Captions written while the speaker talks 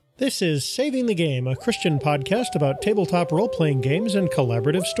This is Saving the Game, a Christian podcast about tabletop role-playing games and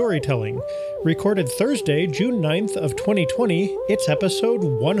collaborative storytelling. Recorded Thursday, June 9th of 2020, it's episode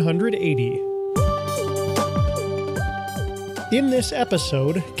 180. In this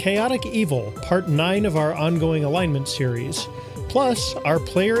episode, Chaotic Evil, part 9 of our ongoing alignment series. Plus, our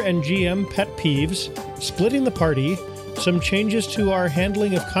player and GM pet peeves, splitting the party, some changes to our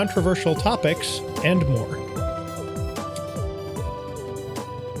handling of controversial topics, and more.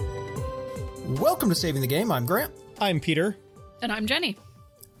 Welcome to Saving the Game. I'm Grant. I'm Peter. And I'm Jenny.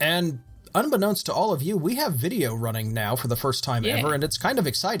 And unbeknownst to all of you, we have video running now for the first time ever, and it's kind of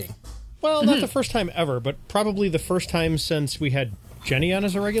exciting. Well, not the first time ever, but probably the first time since we had Jenny on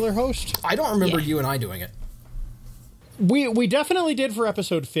as a regular host. I don't remember you and I doing it. We definitely did for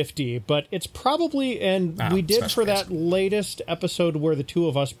episode 50, but it's probably, and we did for that latest episode where the two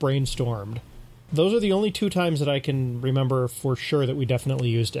of us brainstormed. Those are the only two times that I can remember for sure that we definitely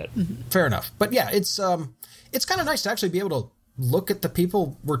used it. Fair enough. But yeah, it's kind of nice to actually be able to look at the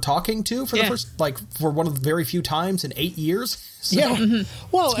people we're talking to for the first, for one of the very few times in 8 years. So. Yeah.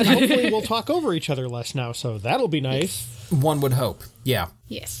 Well, and hopefully we'll talk over each other less now, so that'll be nice. One would hope. Yeah.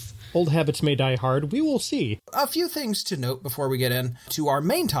 Yes. Old habits may die hard. We will see. A few things to note before we get into our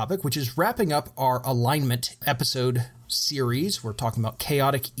main topic, which is wrapping up our alignment episode series. We're talking about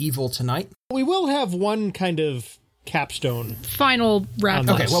Chaotic Evil tonight. We will have one kind of capstone. Final wrap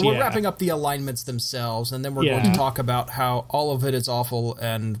up. Okay, well, we're wrapping up the alignments themselves, and then we're going to talk about how all of it is awful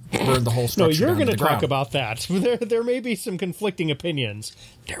and burn the whole structure down to the ground. No, you're going to talk about that. There may be some conflicting opinions.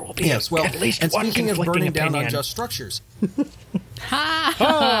 There will be at least and one speaking of burning opinion. down unjust structures.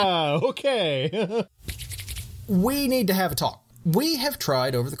 Okay. We need to have a talk. We have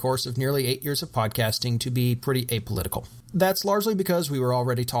tried over the course of nearly 8 years of podcasting to be pretty apolitical. That's largely because we were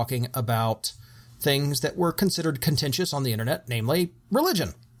already talking about things that were considered contentious on the internet, namely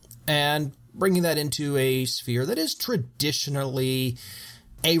religion, and bringing that into a sphere that is traditionally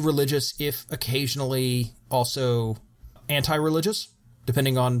a-religious, if occasionally also anti-religious,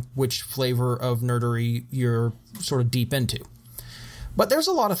 depending on which flavor of nerdery you're sort of deep into. But there's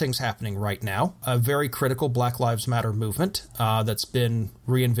a lot of things happening right now. A very critical Black Lives Matter movement that's been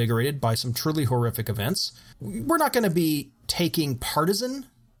reinvigorated by some truly horrific events. We're not going to be taking partisan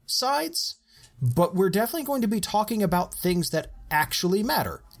sides, but we're definitely going to be talking about things that actually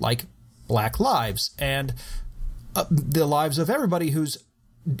matter, like Black lives and the lives of everybody who's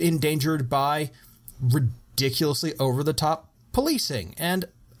endangered by ridiculously over-the-top policing and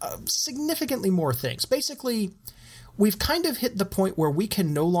significantly more things. Basically, we've kind of hit the point where we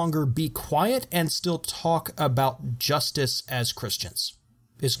can no longer be quiet and still talk about justice as Christians,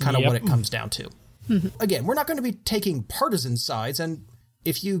 is kind of what it comes down to. Again, we're not going to be taking partisan sides, and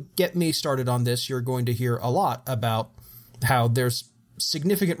if you get me started on this, you're going to hear a lot about how there's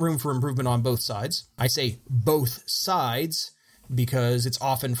significant room for improvement on both sides. I say both sides because it's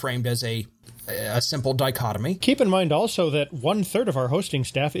often framed as a simple dichotomy. Keep in mind also that 1/3 of our hosting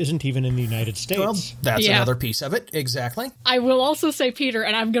staff isn't even in the United States. Well, that's another piece of it. Exactly. I will also say, Peter,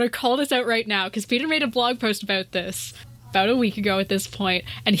 and I'm going to call this out right now, because Peter made a blog post about this about a week ago at this point,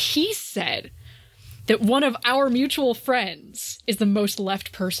 and he said that one of our mutual friends is the most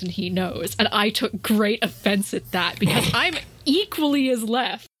left person he knows. And I took great offense at that, because I'm equally as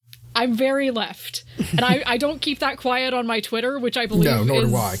left. I'm very left. And I don't keep that quiet on my Twitter, which I believe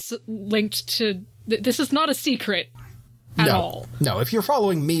is linked to... This is not a secret at all. No, if you're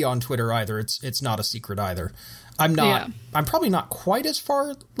following me on Twitter either, it's not a secret either. I'm not. Yeah. I'm probably not quite as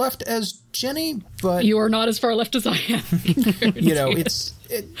far left as Jenny, but... You are not as far left as I am.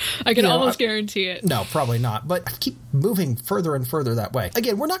 I can almost guarantee it. No, probably not. But I keep moving further and further that way.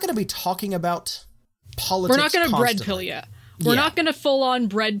 Again, we're not going to be talking about politics. We're not going to bread pill you. We're not going to full-on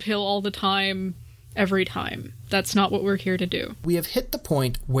bread pill all the time, every time. That's not what we're here to do. We have hit the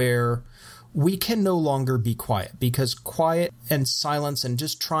point where we can no longer be quiet, because quiet and silence and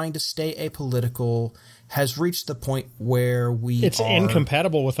just trying to stay apolitical has reached the point where it's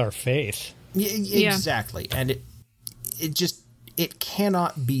incompatible with our faith. Exactly. And it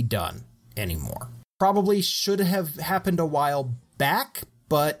cannot be done anymore. Probably should have happened a while back,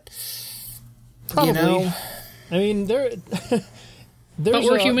 but probably. I mean, but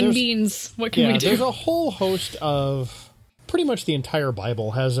we're human beings. What can we do? There's a whole host of... Pretty much the entire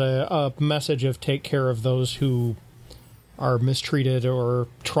Bible has a message of take care of those who are mistreated or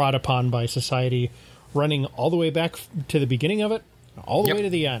trod upon by society, running all the way back to the beginning of it, all the way to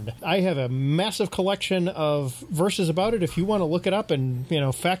the end. I have a massive collection of verses about it. If you want to look it up and,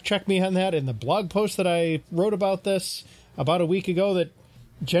 fact check me on that in the blog post that I wrote about this about a week ago that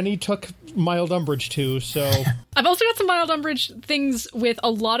Jenny took mild umbrage to, so... I've also got some mild umbrage things with a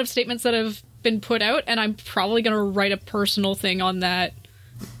lot of statements that have been put out, and I'm probably going to write a personal thing on that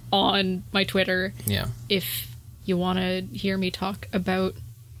on my Twitter. Yeah. If you want to hear me talk about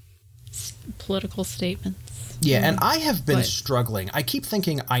political statements. Yeah, and I have been struggling. I keep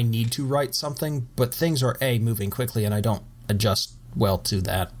thinking I need to write something, but things are, moving quickly, and I don't adjust well to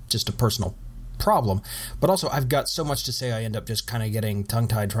that. Just a personal problem. But also, I've got so much to say, I end up just kind of getting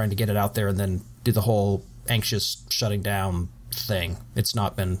tongue-tied trying to get it out there and then do the whole anxious shutting down thing. It's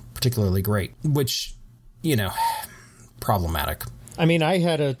not been particularly great, which, problematic. I mean, I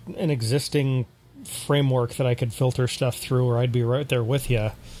had an existing framework that I could filter stuff through, or I'd be right there with you.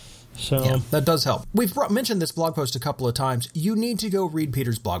 So yeah, that does help. We've mentioned this blog post a couple of times. You need to go read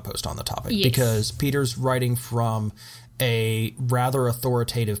Peter's blog post on the topic, because Peter's writing from a rather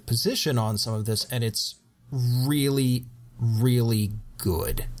authoritative position on some of this, and it's really, really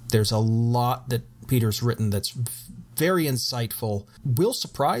good. There's a lot that Peter's written that's very insightful, will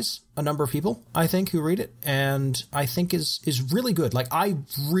surprise a number of people, I think, who read it, and I think is really good. Like, I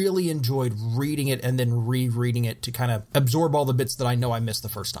really enjoyed reading it and then rereading it to kind of absorb all the bits that I know I missed the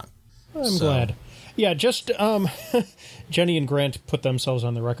first time. I'm glad. Yeah, just Jenny and Grant put themselves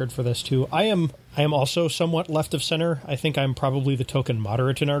on the record for this too. I am also somewhat left of center. I think I'm probably the token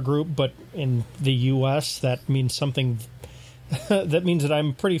moderate in our group, but in the U.S. that means something. That means that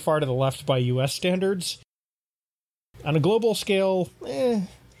I'm pretty far to the left by U.S. standards. On a global scale, I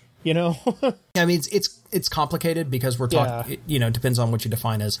mean, it's complicated because we're talking. Yeah. It depends on what you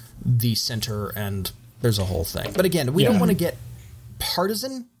define as the center, and there's a whole thing. But again, we don't want to get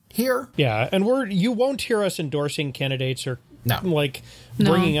partisan here. Yeah, and you won't hear us endorsing candidates or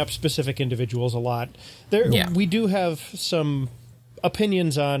bringing up specific individuals a lot. We do have some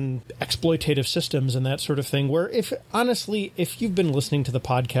opinions on exploitative systems and that sort of thing, where if you've been listening to the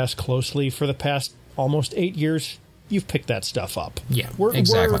podcast closely for the past almost 8 years, you've picked that stuff up. Yeah,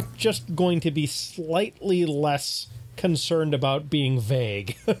 exactly. We're just going to be slightly less concerned about being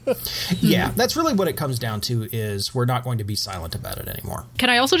vague. Yeah, that's really what it comes down to, is we're not going to be silent about it anymore. Can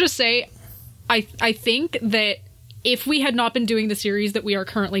I also just say, I think that if we had not been doing the series that we are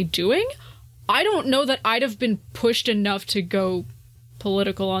currently doing, I don't know that I'd have been pushed enough to go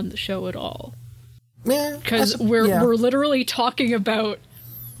political on the show at all. Yeah, because we're literally talking about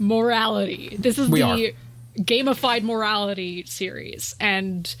morality. This is the gamified morality series,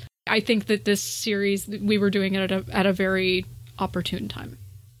 and I think that this series, we were doing it at a very opportune time.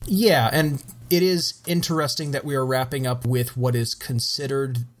 Yeah, and it is interesting that we are wrapping up with what is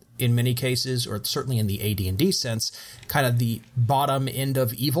considered, in many cases, or certainly in the AD&D sense, kind of the bottom end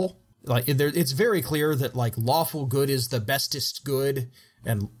of evil. Like, it's very clear that, like, lawful good is the bestest good,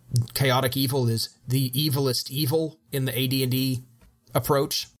 and chaotic evil is the evilest evil in the AD&D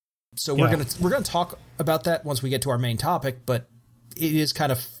approach. So we're gonna talk about that once we get to our main topic, but it is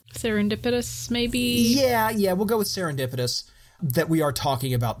kind of serendipitous, maybe? Yeah, we'll go with serendipitous that we are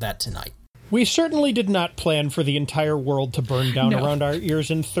talking about that tonight. We certainly did not plan for the entire world to burn down around our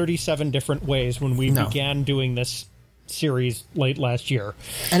ears in 37 different ways when we began doing this series late last year.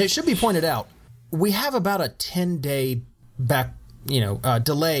 And it should be pointed out, we have about a 10-day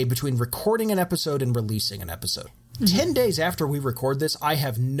delay between recording an episode and releasing an episode. 10 days after we record this, I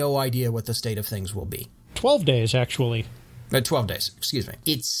have no idea what the state of things will be. 12 days, actually. 12 days, excuse me.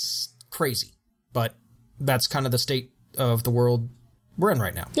 It's crazy, but that's kind of the state of the world we're in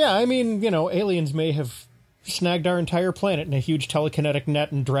right now. Yeah, I mean, aliens may have snagged our entire planet in a huge telekinetic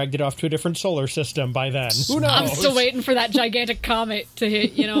net and dragged it off to a different solar system by then. Who knows? I'm still waiting for that gigantic comet to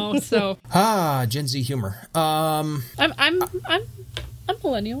hit, so. Gen Z humor. I'm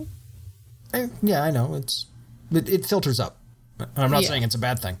millennial. Yeah, I know. It filters up. I'm not saying it's a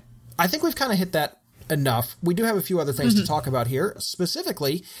bad thing. I think we've kind of hit that enough. We do have a few other things to talk about here.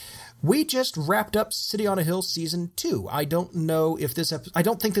 Specifically, we just wrapped up City on a Hill Season 2. I don't know if I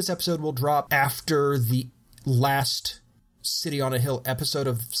don't think this episode will drop after the last City on a Hill episode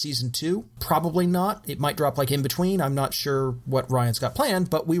of Season 2. Probably not. It might drop in between. I'm not sure what Ryan's got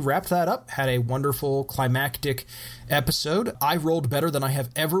planned, but we wrapped that up. Had a wonderful climactic episode. I rolled better than I have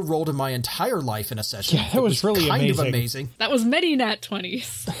ever rolled in my entire life in a session. Yeah, that was really kind of amazing. That was many nat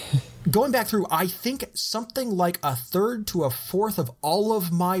 20s. Going back through, I think something like a third to a fourth of all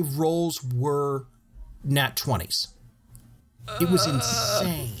of my rolls were nat 20s. It was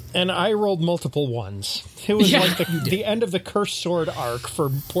insane. And I rolled multiple ones. It was like the end of the Cursed Sword arc for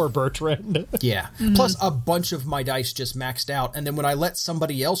poor Bertrand. Yeah. Mm-hmm. Plus, a bunch of my dice just maxed out, and then when I let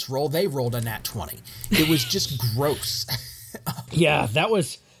somebody else roll, they rolled a nat 20. It was just gross. Yeah, that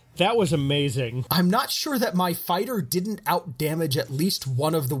was That was amazing. I'm not sure that my fighter didn't outdamage at least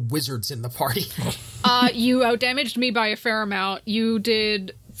one of the wizards in the party. You outdamaged me by a fair amount. You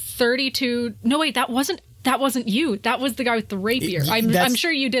did 32. No, wait, that wasn't you. That was the guy with the rapier. I'm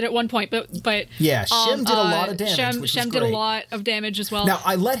sure you did at one point, but yeah, Shem did a lot of damage. Shem did a lot of damage as well. Now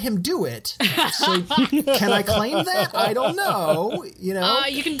I let him do it. So can I claim that? I don't know. You know,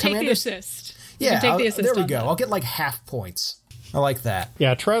 you can take the assist. Yeah, there we go. I'll get like half points. I like that.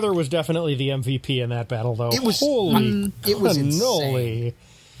 Yeah, Trother was definitely the MVP in that battle, though. It was it was insane.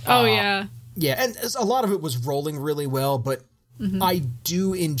 Oh yeah. Yeah, and a lot of it was rolling really well, but I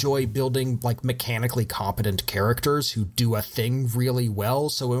do enjoy building like mechanically competent characters who do a thing really well.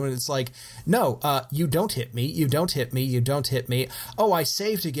 So when it's like, no, you don't hit me, you don't hit me, you don't hit me. Oh, I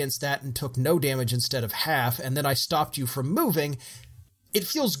saved against that and took no damage instead of half, and then I stopped you from moving. It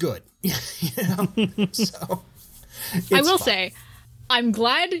feels good, you know. So I will say, I'm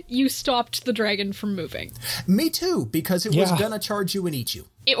glad you stopped the dragon from moving. Me too, because it was gonna charge you and eat you.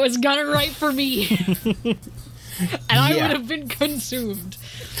 It was gonna right for me. And I would have been consumed.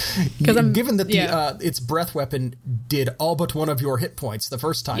 Given that its breath weapon did all but one of your hit points the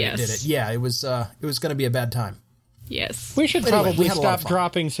first time it did it. Yeah, it was going to be a bad time. Yes. We should probably stop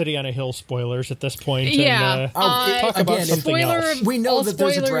dropping City on a Hill spoilers at this point. Yeah. And talk about something else. We know that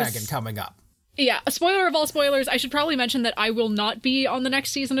there's a dragon coming up. Yeah, a spoiler of all spoilers, I should probably mention that I will not be on the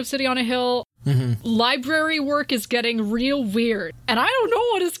next season of City on a Hill. Library work is getting real weird, and I don't know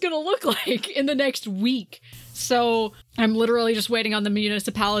what it's going to look like in the next week. So I'm literally just waiting on the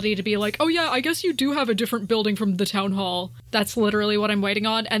municipality to be like, oh yeah, I guess you do have a different building from the town hall. That's literally what I'm waiting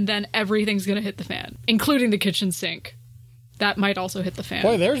on, and then everything's going to hit the fan, including the kitchen sink. That might also hit the fan.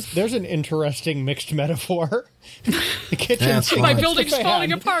 Boy, there's an interesting mixed metaphor. The kitchen sink. My building's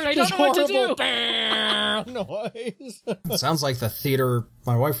falling apart. I don't know what to do. Noise. It sounds like the theater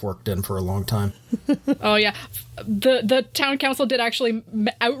my wife worked in for a long time. Oh yeah, the town council did actually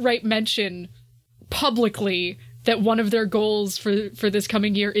outright mention publicly that one of their goals for this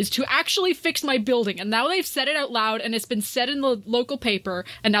coming year is to actually fix my building. And now they've said it out loud, and it's been said in the local paper,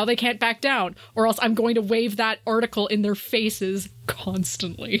 and now they can't back down, or else I'm going to wave that article in their faces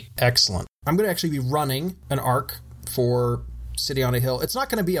constantly. Excellent. I'm going to actually be running an arc for City on a Hill. It's not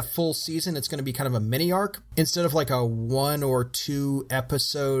going to be a full season. It's going to be kind of a mini arc. Instead of like a 1 or 2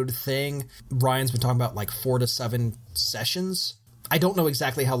 episode thing, Ryan's been talking about like 4 to 7 sessions. I don't know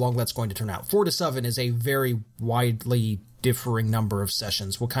exactly how long that's going to turn out. 4 to 7 is a very widely differing number of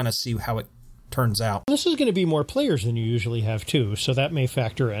sessions. We'll kind of see how it turns out. This is going to be more players than you usually have, too, so that may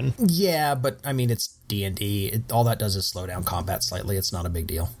factor in. Yeah, but, I mean, it's D&D. All that does is slow down combat slightly. It's not a big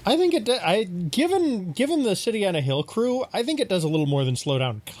deal. I think given the City on a Hill crew, I think it does a little more than slow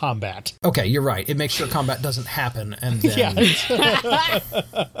down combat. Okay, you're right. It makes sure combat doesn't happen, and then...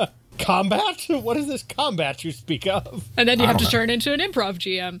 Yeah. Combat? What is this combat you speak of? And then you have to turn into an improv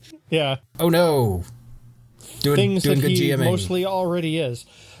GM. Yeah. Oh no. Doing that good he GMing. Mostly already is.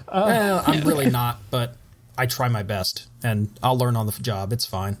 Well, I'm really not, but I try my best, and I'll learn on the job. It's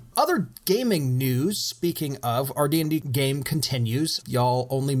fine. Other gaming news, speaking of, our D&D game continues. Y'all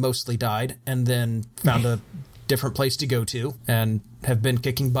only mostly died, and then found a different place to go to, and have been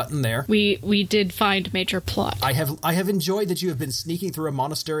kicking butt in there. We did find major plot. I have enjoyed that you have been sneaking through a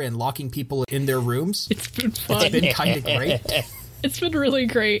monastery and locking people in their rooms. It's been fun. It's been kind of great. It's been really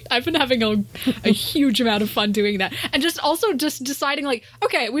great. I've been having a huge amount of fun doing that. And just deciding, like,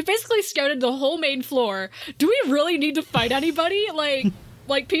 okay, we basically scouted the whole main floor. Do we really need to fight anybody?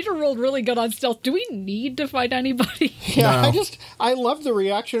 Like Peter rolled really good on stealth. Do we need to fight anybody? Yeah, no. I love the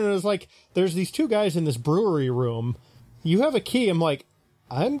reaction. It was like, there's these 2 guys in this brewery room. You have a key. I'm like,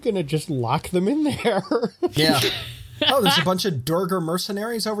 I'm going to just lock them in there. Yeah. Oh, there's a bunch of Durgar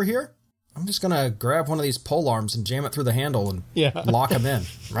mercenaries over here. I'm just going to grab one of these pole arms and jam it through the handle and lock them in.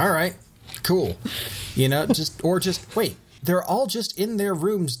 All right. Cool. You know, just wait. They're all just in their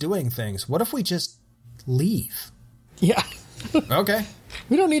rooms doing things. What if we just leave? Yeah. Okay.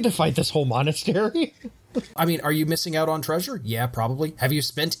 We don't need to fight this whole monastery. I mean, are you missing out on treasure? Yeah, probably. Have you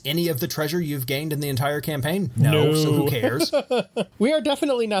spent any of the treasure you've gained in the entire campaign? No. So who cares? We are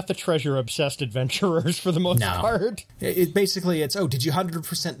definitely not the treasure-obsessed adventurers for the most part. Basically, it's, did you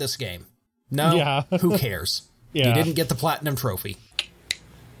 100% this game? No? Yeah. Who cares? Yeah. You didn't get the platinum trophy.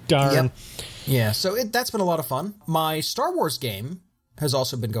 Darn. Yep. Yeah, so that's been a lot of fun. My Star Wars game has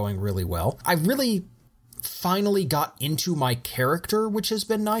also been going really well. I really finally got into my character, which has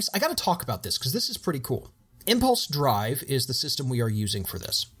been nice. I got to talk about this because this is pretty cool. Impulse Drive is the system we are using for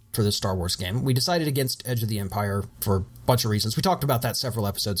this. for this Star Wars game. We decided against Edge of the Empire for a bunch of reasons. We talked about that several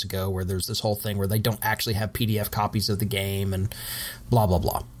episodes ago, where there's this whole thing where they don't actually have PDF copies of the game and blah, blah,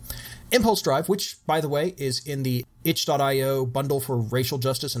 blah. Impulse Drive, which, by the way, is in the itch.io bundle for racial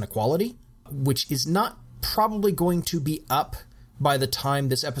justice and equality, which is not probably going to be up by the time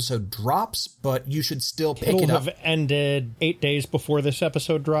this episode drops, but you should still pick it up. It'll have ended 8 days before this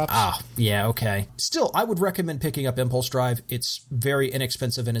episode drops. Ah, yeah, okay. Still, I would recommend picking up Impulse Drive. It's very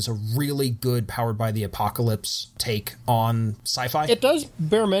inexpensive and is a really good Powered by the Apocalypse take on sci-fi. It does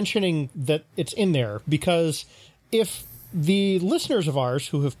bear mentioning that it's in there, because if the listeners of ours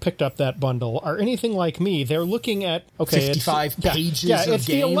who have picked up that bundle are anything like me, they're looking at, 55 pages of it's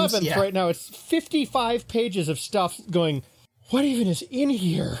games. the 11th right now. It's 55 pages of stuff going, what even is in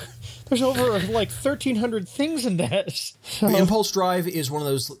here? There's over like 1,300 things in this. So. Impulse Drive is one of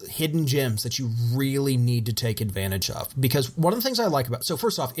those hidden gems that you really need to take advantage of. Because one of the things I like about... So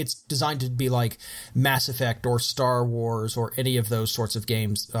first off, it's designed to be like Mass Effect or Star Wars or any of those sorts of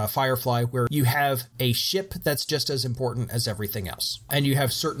games. Firefly, where you have a ship that's just as important as everything else. And you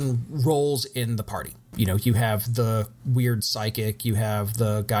have certain roles in the party. You know, you have the weird psychic. You have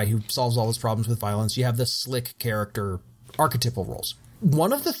the guy who solves all his problems with violence. You have the slick character archetypal roles.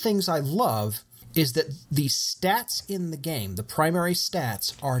 One of the things I love is that the stats in the game, the primary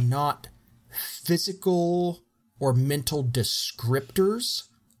stats, are not physical or mental descriptors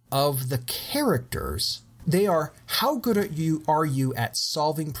of the characters. They are, how good are you at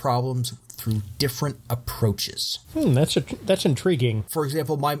solving problems through different approaches? That's intriguing. For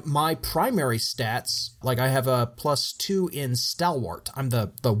example, my primary stats, like I have a +2 in Stalwart. I'm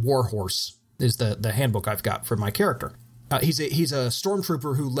the warhorse, is the handbook I've got for my character. He's a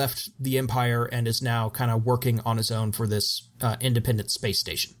stormtrooper who left the Empire and is now kind of working on his own for this independent space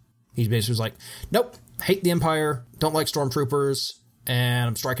station. He basically was like, nope, hate the Empire, don't like stormtroopers, and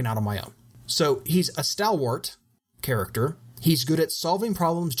I'm striking out on my own. So he's a stalwart character. He's good at solving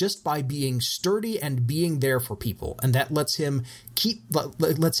problems just by being sturdy and being there for people, and that lets him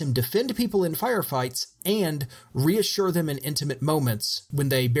defend people in firefights and reassure them in intimate moments when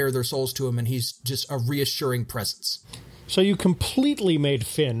they bare their souls to him, and he's just a reassuring presence. So you completely made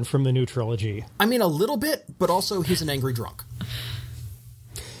Finn from the new trilogy. I mean, a little bit, but also he's an angry drunk.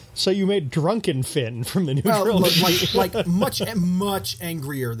 So you made drunken Finn from the new trilogy. like much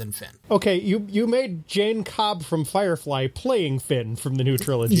angrier than Finn. Okay, you made Jane Cobb from Firefly playing Finn from the new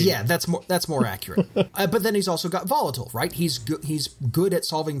trilogy. Yeah, that's more accurate. But then he's also got volatile, right? He's good at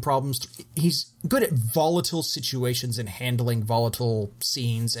solving problems. He's good at volatile situations and handling volatile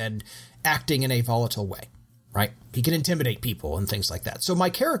scenes and acting in a volatile way, right? He can intimidate people and things like that. So my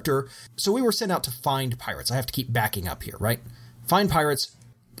character, we were sent out to find pirates. I have to keep backing up here, right? Find pirates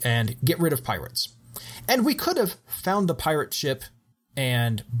and get rid of pirates. And we could have found a pirate ship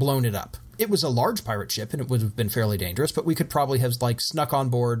and blown it up. It was a large pirate ship and it would have been fairly dangerous, but we could probably have snuck on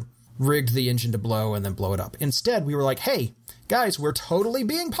board, rigged the engine to blow, and then blow it up. Instead, we were like, hey, guys, we're totally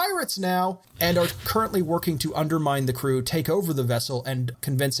being pirates now, and are currently working to undermine the crew, take over the vessel, and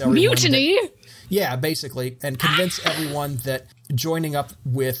convince everyone... Mutiny! Yeah, basically, and convince everyone that joining up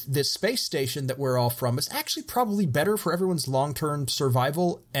with this space station that we're all from is actually probably better for everyone's long-term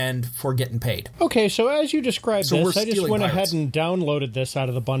survival and for getting paid. Okay, so as you described this, I just went ahead and downloaded this out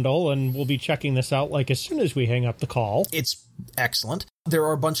of the bundle, and we'll be checking this out as soon as we hang up the call. It's excellent. There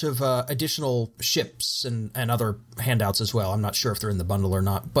are a bunch of additional ships and other handouts as well. I'm not sure if they're in the bundle or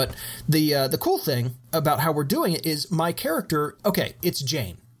not. But the cool thing about how we're doing it is my character, okay, it's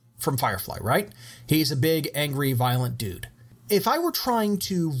Jane from Firefly, right? He's a big, angry, violent dude. If I were trying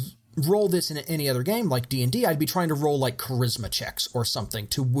to roll this in any other game like D&D, I'd be trying to roll like charisma checks or something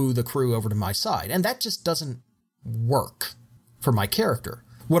to woo the crew over to my side. And that just doesn't work for my character.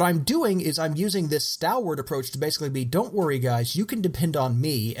 What I'm doing is I'm using this stalwart approach to basically be, don't worry, guys, you can depend on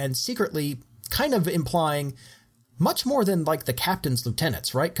me, and secretly kind of implying much more than like the captain's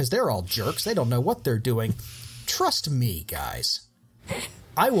lieutenants, right? Because they're all jerks. They don't know what they're doing. Trust me, guys.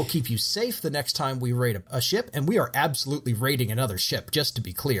 I will keep you safe the next time we raid a ship, and we are absolutely raiding another ship, just to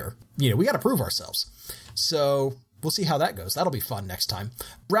be clear. You know, we got to prove ourselves. So we'll see how that goes. That'll be fun next time.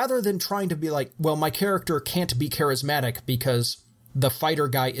 Rather than trying to be like, well, my character can't be charismatic because the fighter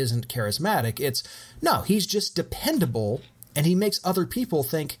guy isn't charismatic. It's, no, he's just dependable, and he makes other people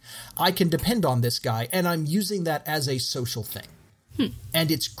think, I can depend on this guy, and I'm using that as a social thing. And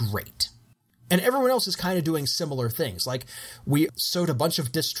it's great. And everyone else is kind of doing similar things. Like, we sowed a bunch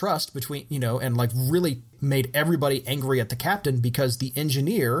of distrust between, and like really made everybody angry at the captain because the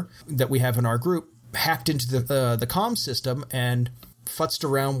engineer that we have in our group hacked into the comm system and futzed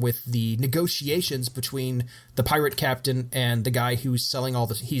around with the negotiations between the pirate captain and the guy who's selling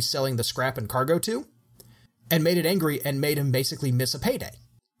the scrap and cargo to, and made it angry and made him basically miss a payday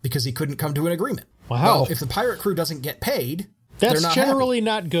because he couldn't come to an agreement. Wow. Well, if the pirate crew doesn't get paid, that's they're not generally happy.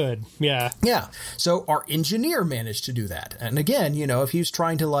 Not good. Yeah. Yeah. So our engineer managed to do that. And again, if he was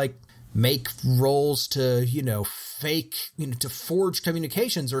trying to like make rolls to, fake, to forge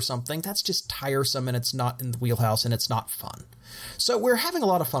communications or something, that's just tiresome and it's not in the wheelhouse and it's not fun. So we're having a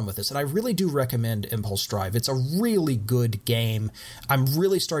lot of fun with this, and I really do recommend Impulse Drive. It's a really good game. I'm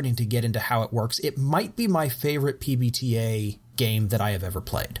really starting to get into how it works. It might be my favorite PBTA game that I have ever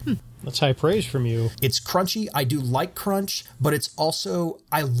played. That's high praise from you. It's crunchy. I do like crunch, but it's also,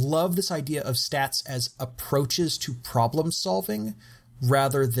 I love this idea of stats as approaches to problem solving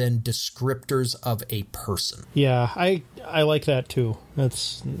rather than descriptors of a person. Yeah, I like that too.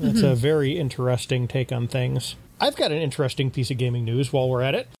 That's a very interesting take on things. I've got an interesting piece of gaming news while we're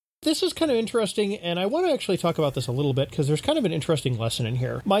at it. This is kind of interesting, and I want to actually talk about this a little bit because there's kind of an interesting lesson in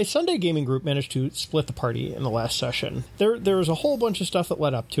here. My Sunday gaming group managed to split the party in the last session. There was a whole bunch of stuff that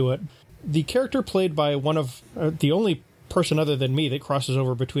led up to it. The character played by one of the only person other than me that crosses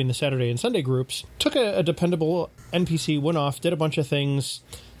over between the Saturday and Sunday groups took a dependable NPC, went off, did a bunch of things,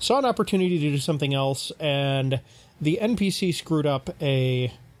 saw an opportunity to do something else, and the NPC screwed up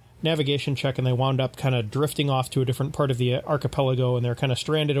a navigation check and they wound up kind of drifting off to a different part of the archipelago, and they're kind of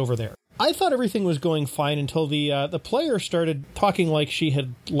stranded over there. I thought everything was going fine until the player started talking like she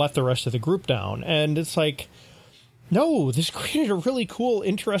had let the rest of the group down, and it's like, no, this created a really cool,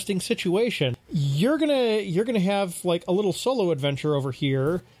 interesting situation. You're gonna have like a little solo adventure over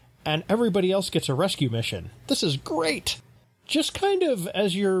here, and everybody else gets a rescue mission. This is great. Just kind of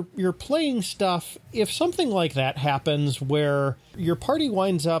as you're playing stuff, if something like that happens where your party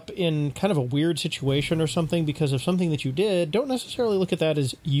winds up in kind of a weird situation or something because of something that you did, don't necessarily look at that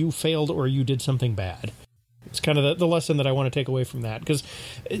as you failed or you did something bad. It's kind of the lesson that I want to take away from that, because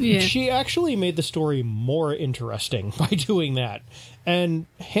she actually made the story more interesting by doing that and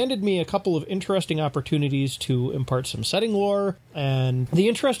handed me a couple of interesting opportunities to impart some setting lore. And the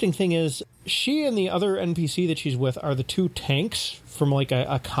interesting thing is she and the other NPC that she's with are the two tanks from like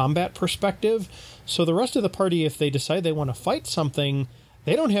a combat perspective. So the rest of the party, if they decide they want to fight something,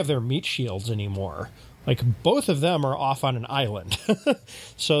 they don't have their meat shields anymore. Like, both of them are off on an island.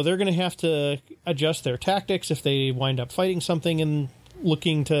 So they're going to have to adjust their tactics if they wind up fighting something and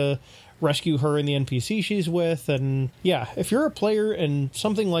looking to rescue her and the NPC she's with. And yeah, if you're a player and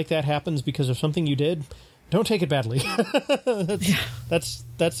something like that happens because of something you did, don't take it badly. That's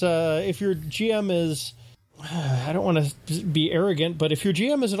if your GM is, I don't want to be arrogant, but if your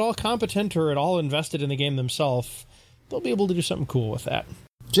GM is at all competent or at all invested in the game themselves, they'll be able to do something cool with that.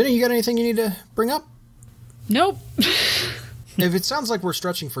 Jenny, you got anything you need to bring up? Nope. If it sounds like we're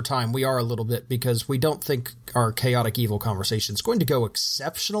stretching for time, we are a little bit, because we don't think our Chaotic Evil conversation is going to go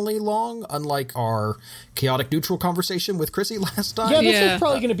exceptionally long, unlike our Chaotic Neutral conversation with Chrissy last time. Yeah, this is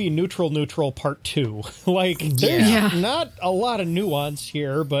probably going to be Neutral Part 2. Like, there's not a lot of nuance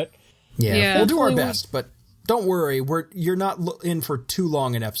here, but... Yeah. We'll do our best, but don't worry, you're not in for too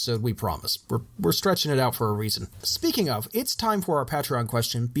long an episode, we promise. We're stretching it out for a reason. Speaking of, it's time for our Patreon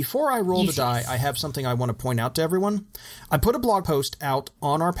question. Before I roll the die, I have something I want to point out to everyone. I put a blog post out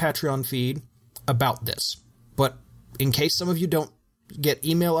on our Patreon feed about this, but in case some of you don't get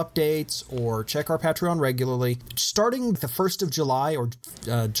email updates or check our Patreon regularly, starting the 1st of July or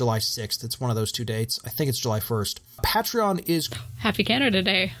July 6th, it's one of those two dates, I think it's July 1st, Patreon is... Happy Canada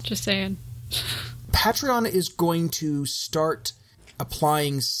Day, just saying. Patreon is going to start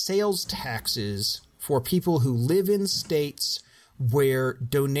applying sales taxes for people who live in states where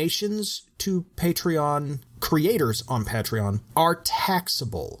donations to Patreon creators on Patreon are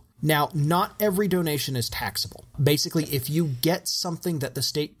taxable. Now, not every donation is taxable. Basically, if you get something that the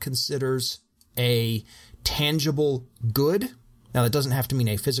state considers a tangible good, now that doesn't have to mean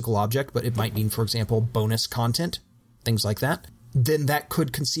a physical object, but it might mean, for example, bonus content, things like that, then that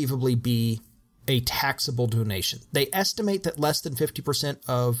could conceivably be a taxable donation. They estimate that less than 50%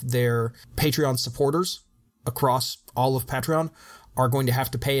 of their Patreon supporters across all of Patreon are going to have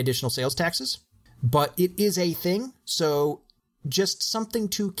to pay additional sales taxes, but it is a thing, so just something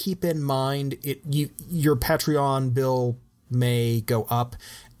to keep in mind. Your Patreon bill may go up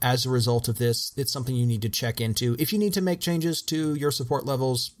as a result of this. It's something you need to check into. If you need to make changes to your support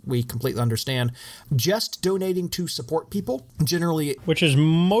levels, we completely understand. Just donating to support people, generally... Which is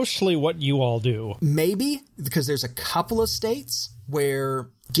mostly what you all do. Maybe, because there's a couple of states where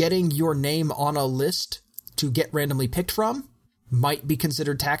getting your name on a list to get randomly picked from might be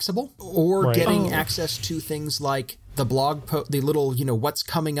considered taxable, or getting access to things like the the little, what's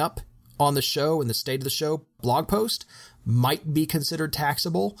coming up on the show and the state of the show blog post might be considered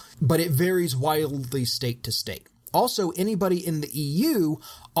taxable, but it varies wildly state to state. Also, anybody in the EU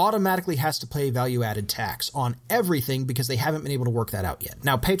automatically has to pay value-added tax on everything because they haven't been able to work that out yet.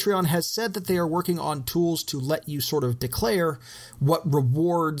 Now, Patreon has said that they are working on tools to let you sort of declare what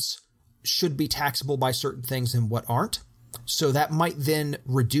rewards should be taxable by certain things and what aren't. So that might then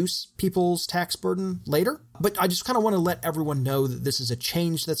reduce people's tax burden later. But I just kind of want to let everyone know that this is a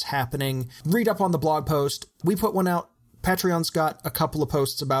change that's happening. Read up on the blog post. We put one out. Patreon's got a couple of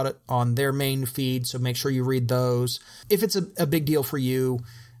posts about it on their main feed, so make sure you read those. If it's a big deal for you,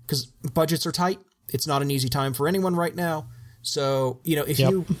 because budgets are tight, it's not an easy time for anyone right now. So, if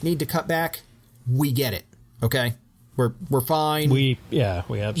you need to cut back, we get it, okay? We're fine. We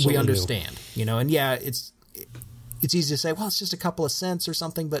absolutely we understand, and it's easy to say, well, it's just a couple of cents or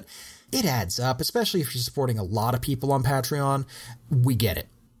something, but it adds up, especially if you're supporting a lot of people on Patreon. We get it.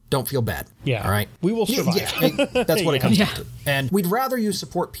 Don't feel bad. Yeah. All right. We will survive. Yeah, that's what it comes down to. And we'd rather you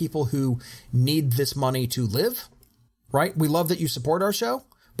support people who need this money to live, right? We love that you support our show,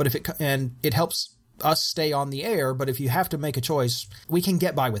 but it helps us stay on the air. But if you have to make a choice, we can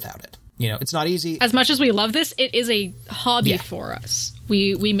get by without it. It's not easy. As much as we love this, it is a hobby for us.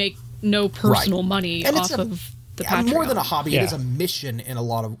 We make no personal money and off of the Patreon. More than a hobby, it is a mission in a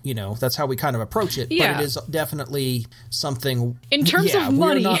lot of, that's how we kind of approach it. Yeah. But it is definitely something. In terms of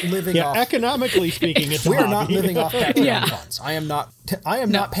money. We're not living off. Economically speaking, it's a we're hobby. not living off Patreon funds. I am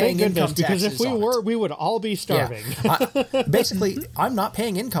not paying income taxes. Because if we were, we would all be starving. Yeah. Basically, I'm not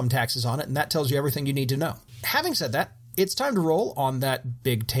paying income taxes on it, and that tells you everything you need to know. Having said that, it's time to roll on that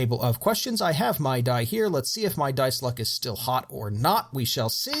big table of questions. I have my die here. Let's see if my dice luck is still hot or not. We shall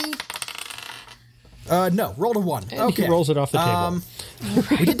see. No, rolled a 1. Okay. He rolls it off the table.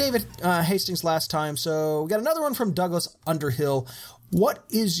 We did David Hastings last time, so we got another one from Douglas Underhill. What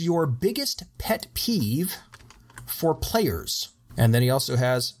is your biggest pet peeve for players? And then he also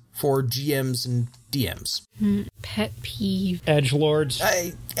has for GMs and DMs. Pet peeve. Edgelords.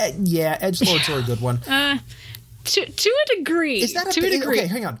 Yeah, edgelords are a good one. To a degree. Is that a degree? Okay,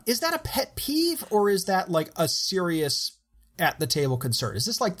 hang on. Is that a pet peeve, or is that like a serious at the table concern? Is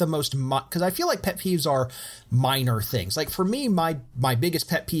this like the most, because I feel like pet peeves are minor things. Like for me, my biggest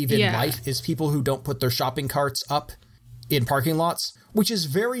pet peeve in life is people who don't put their shopping carts up in parking lots, which is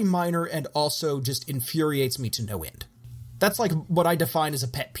very minor and also just infuriates me to no end. That's like what I define as a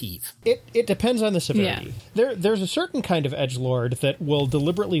pet peeve. It depends on the severity. There's a certain kind of edgelord that will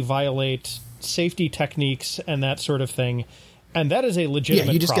deliberately violate safety techniques and that sort of thing. And that is a legitimate problem.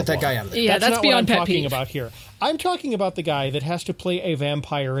 Yeah, you just get that guy out of there. Yeah, that's not beyond what I'm pet talking peeve. about here. I'm talking about the guy that has to play a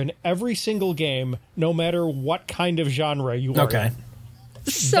vampire in every single game, no matter what kind of genre you are in.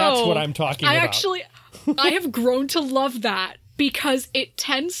 So that's what I'm talking about. I have grown to love that because it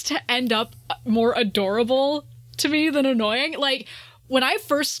tends to end up more adorable to me than annoying. Like, when I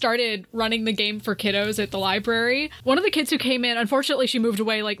first started running the game for kiddos at the library, one of the kids who came in, unfortunately she moved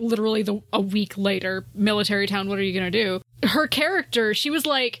away like literally a week later, military town, what are you gonna do? Her character, she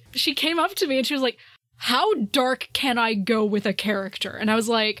came up to me and she was like, how dark can I go with a character? And I was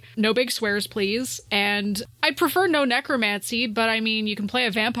like, no big swears, please. And I'd prefer no necromancy, but I mean, you can play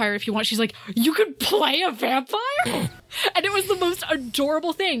a vampire if you want. She's like, you could play a vampire? And it was the most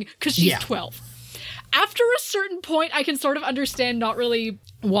adorable thing because she's 12. After a certain point, I can sort of understand not really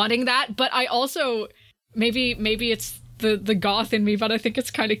wanting that, but I also, maybe it's the goth in me, but I think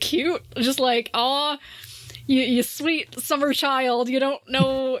it's kind of cute. Just like, aw, you sweet summer child, you don't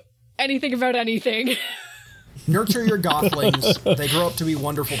know anything about anything. Nurture your gothlings. They grow up to be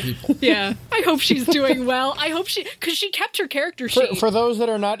wonderful people. Yeah. I hope she's doing well. I hope because she kept her character sheet. For those that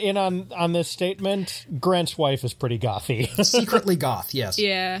are not in on this statement, Grant's wife is pretty gothy. Secretly goth, yes.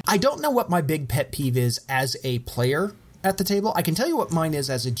 Yeah. I don't know what my big pet peeve is as a player at the table. I can tell you what mine is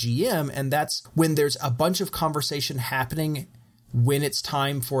as a GM, and that's when there's a bunch of conversation happening when it's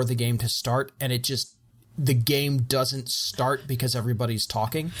time for the game to start, and the game doesn't start because everybody's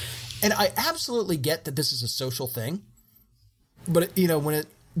talking. And I absolutely get that this is a social thing, but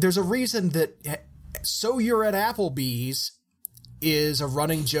there's a reason that "so you're at Applebee's" is a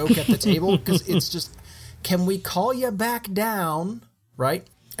running joke at the table, because it's just, can we call you back down, right?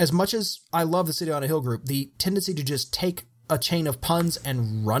 As much as I love the City on a Hill group, the tendency to just take a chain of puns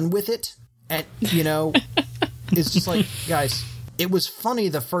and run with it, and is just like, guys, it was funny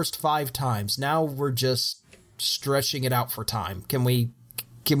the first 5 times. Now we're just stretching it out for time. Can we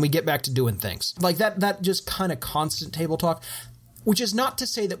get back to doing things like that? Just kind of constant table talk, which is not to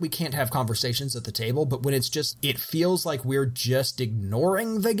say that we can't have conversations at the table, but when it feels like we're just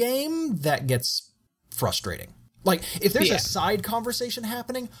ignoring the game, that gets frustrating. Like, if there's Yeah. a side conversation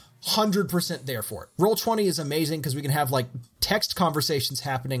happening, 100% there for it. Roll20 is amazing because we can have, like, text conversations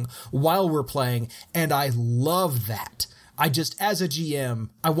happening while we're playing, and I love that. I just, as a GM,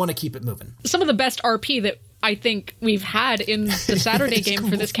 I want to keep it moving. Some of the best RP that I think we've had in the Saturday game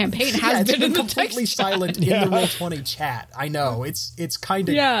for this campaign Yeah, has it's been in the completely text silent in the Roll20 chat. I know. It's kind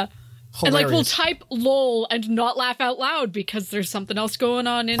of Yeah. And like we'll hilarious. type lol and not laugh out loud because there's something else going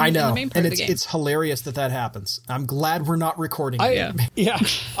on in, I in know, the main part and of the game. it's hilarious that happens. I'm glad we're not recording it. Yeah.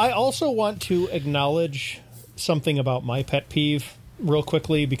 I also want to acknowledge something about my pet peeve real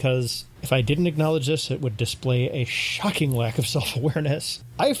quickly, because if I didn't acknowledge this, it would display a shocking lack of self-awareness.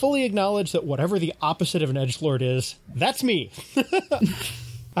 I fully acknowledge that whatever the opposite of an edgelord is, that's me.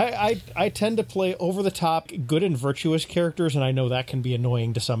 I tend to play over-the-top, good and virtuous characters, and I know that can be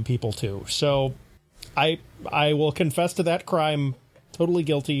annoying to some people too. So I will confess to that crime. Totally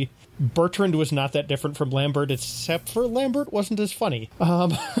guilty. Bertrand was not that different from Lambert, except for Lambert wasn't as funny.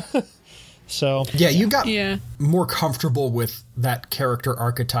 So Yeah, you got Yeah. more comfortable with that character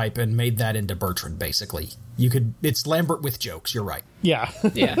archetype and made that into Bertrand, basically. It's Lambert with jokes, you're right. yeah.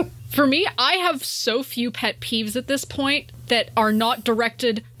 Yeah. For me, I have so few pet peeves at this point that are not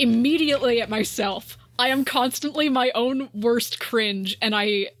directed immediately at myself. I am constantly my own worst cringe, and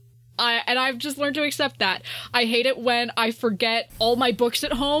I've just learned to accept that. I hate it when I forget all my books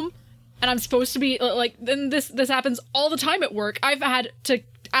at home, and I'm supposed to be like. Then this happens all the time at work. I've had to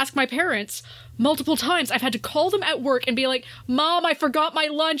ask my parents multiple times. I've had to call them at work and be like, "Mom, I forgot my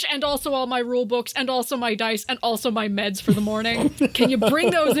lunch and also all my rule books and also my dice and also my meds for the morning. Can you bring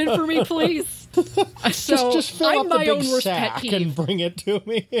those in for me, please?" So Just fill I'm up the my big own worst pet sack peeve. and bring it to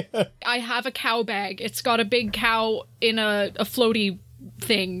me. I have a cow bag. It's got a big cow in a floaty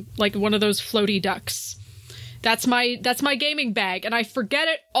thing, like one of those floaty ducks. That's my gaming bag, and I forget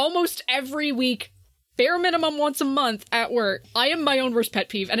it almost every week, bare minimum once a month at work. I am my own worst pet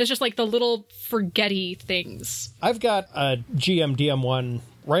peeve, and it's just like the little forgetty things. I've got a GM DM1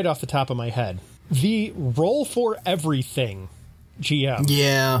 right off the top of my head. The roll for everything GM.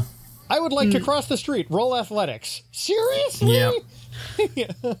 Yeah. I would like to cross the street, roll athletics. Seriously? Yeah.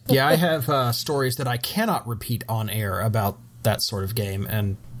 Yeah, I have stories that I cannot repeat on air about that sort of game,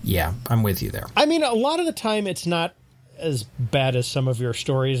 and yeah, I'm with you there. I mean, a lot of the time it's not as bad as some of your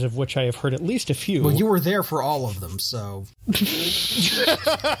stories, of which I have heard at least a few. Well, you were there for all of them, so...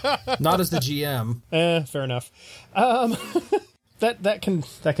 Not as the GM. Fair enough. That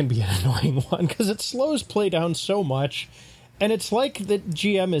can be an annoying one, because it slows play down so much, and it's like the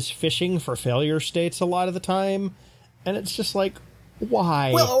GM is fishing for failure states a lot of the time, and it's just like,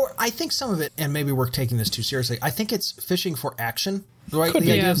 why? Well, or I think some of it, and maybe we're taking this too seriously, I think it's fishing for action. Right? Could The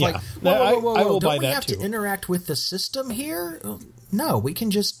be, idea is yeah. like, whoa, I will don't buy we that have too. to interact with the system here? No, we can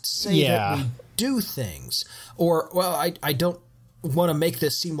just say Yeah. that we do things. Or, well, I don't want to make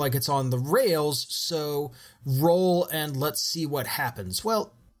this seem like it's on the rails, so roll and let's see what happens.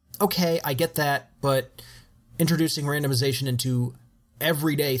 Well, okay, I get that, but introducing randomization into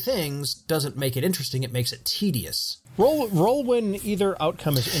everyday things doesn't make it interesting, it makes it tedious. Roll when either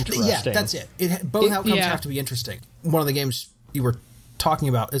outcome is interesting. Yeah, that's it. Both outcomes yeah. have to be interesting. One of the games you were talking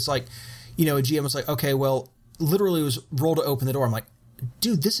about, it's like, a GM was like, okay, well, literally it was roll to open the door. I'm like,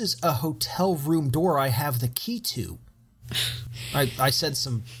 dude, this is a hotel room door I have the key to. I said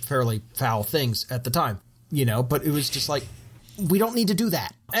some fairly foul things at the time, but it was just like, we don't need to do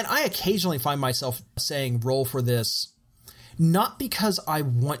that. And I occasionally find myself saying roll for this, not because I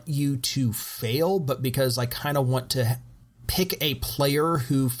want you to fail, but because I kind of want to pick a player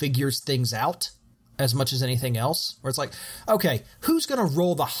who figures things out as much as anything else. Where it's like, okay, who's going to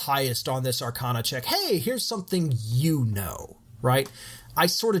roll the highest on this Arcana check? Hey, here's something right? I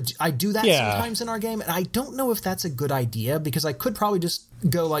do that sometimes in our game, and I don't know if that's a good idea, because I could probably just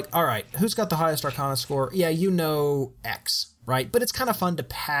go like, all right, who's got the highest Arcana score? Yeah, X, right? But it's kind of fun to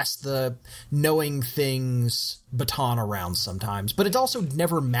pass the knowing things baton around sometimes. But it also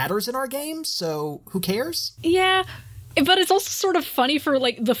never matters in our game, so who cares? Yeah, but it's also sort of funny for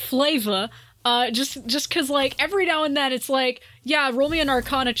like the flavor. Just because like every now and then it's like, yeah, roll me an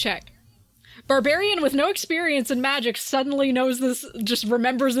Arcana check. Barbarian with no experience in magic suddenly knows this, just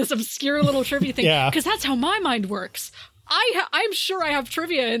remembers this obscure little trivia thing. Yeah. Because that's how my mind works. I'm sure I have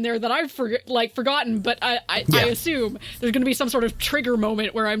trivia in there that I've forgotten, but I assume there's going to be some sort of trigger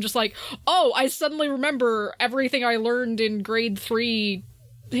moment where I'm just like, oh, I suddenly remember everything I learned in grade 3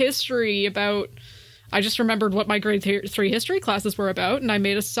 history about I just remembered what my grade 3 history classes were about, and I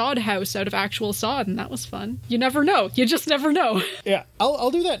made a sod house out of actual sod, and that was fun. You never know. You just never know. Yeah,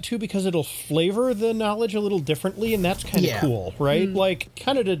 I'll do that too, because it'll flavor the knowledge a little differently, and that's kind of cool, right? Like,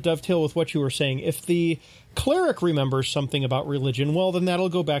 kind of to dovetail with what you were saying, if the cleric remembers something about religion, well, then that'll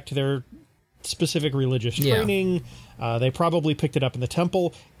go back to their specific religious training. They probably picked it up in the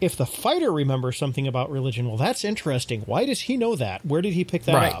temple. If the fighter remembers something about religion, well, that's interesting. Why does he know that? Where did he pick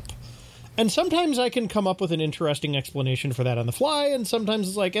that up? And sometimes I can come up with an interesting explanation for that on the fly, and sometimes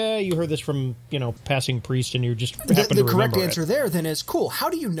it's like, you heard this from, passing priest, and you just happen to remember it. The correct answer there then is, cool, how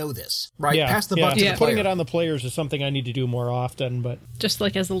do you know this? Right? Yeah, Pass the buck to the player. Putting it on the players is something I need to do more often, but... Just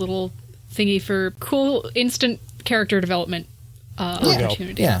like as a little thingy for cool instant character development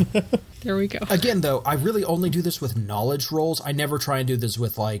opportunity. Yeah. There we go. Again, though, I really only do this with knowledge rolls. I never try and do this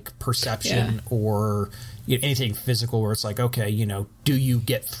with, like, perception or anything physical where it's like, okay, do you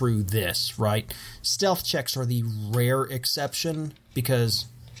get through this, right? Stealth checks are the rare exception because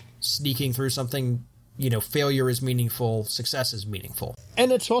sneaking through something, failure is meaningful, success is meaningful.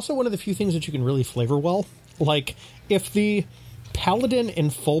 And it's also one of the few things that you can really flavor well. Like, if the paladin in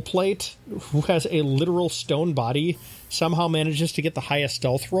full plate, who has a literal stone body, somehow manages to get the highest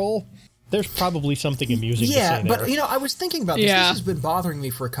stealth roll, there's probably something amusing to say there. But, I was thinking about this. This has been bothering me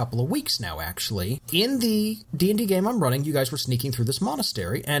for a couple of weeks now, actually. In the D&D game I'm running, you guys were sneaking through this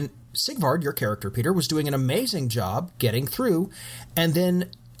monastery, and Sigvard, your character, Peter, was doing an amazing job getting through, and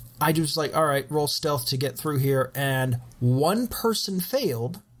then I just like, all right, roll stealth to get through here, and one person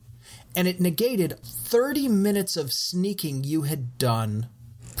failed, and it negated 30 minutes of sneaking you had done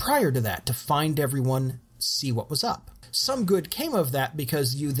prior to that to find everyone, see what was up. Some good came of that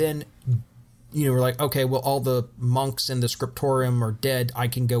because you then, were like, okay, well, all the monks in the scriptorium are dead. I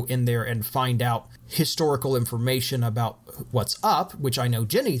can go in there and find out historical information about what's up, which I know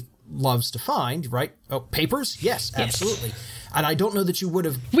Jenny loves to find, right? Oh, papers? Yes, absolutely. And I don't know that you would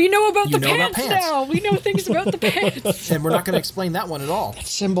have... We know about the pants now. We know things about the pants. And we're not going to explain that one at all. That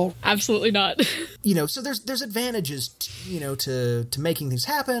symbol. Absolutely not. So there's advantages, to making things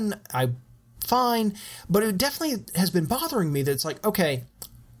happen. Fine. But it definitely has been bothering me that it's like, okay,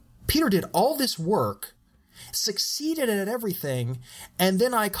 Peter did all this work, succeeded at everything, and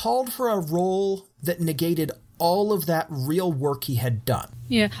then I called for a roll that negated all of that real work he had done.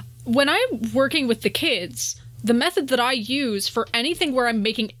 Yeah. When I'm working with the kids, the method that I use for anything where I'm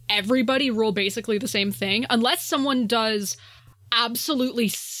making everybody roll basically the same thing, unless someone does absolutely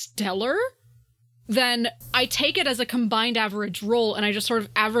stellar, then I take it as a combined average roll and I just sort of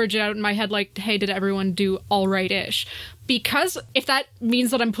average it out in my head like, hey, did everyone do all right-ish? Because if that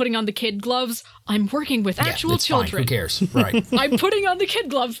means that I'm putting on the kid gloves, I'm working with actual children. Fine. Who cares? Right. I'm putting on the kid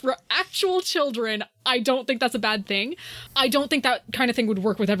gloves for actual children. I don't think that's a bad thing. I don't think that kind of thing would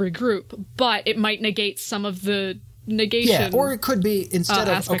work with every group, but it might negate some of the negation. Yeah, or it could be instead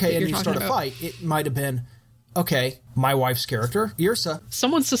of, okay, and you start a fight, it might have been, okay, my wife's character, Yrsa,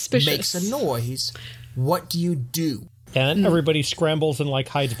 someone's suspicious, makes a noise. What do you do? And everybody scrambles and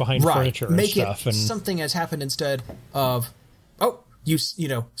hides behind furniture and stuff. And something has happened instead of,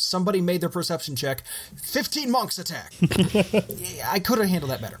 somebody made their perception check. 15 monks attack. I could have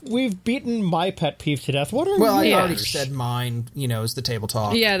handled that better. We've beaten my pet peeve to death. What are I already said mine, is the table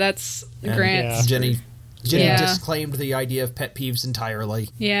talk. Yeah, that's Grant's. Jenny disclaimed the idea of pet peeves entirely.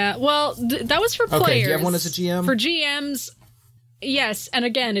 Yeah, well, that was for players. Okay, do you have one as a GM? For GMs... Yes, and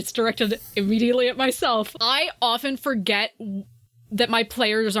again, it's directed immediately at myself. I often forget that my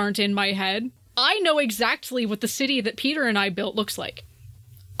players aren't in my head. I know exactly what the city that Peter and I built looks like.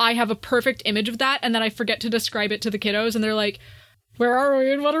 I have a perfect image of that, and then I forget to describe it to the kiddos, and they're like, where are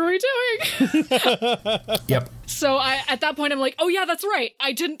we and what are we doing? Yep. So at that point, I'm like, oh yeah, that's right.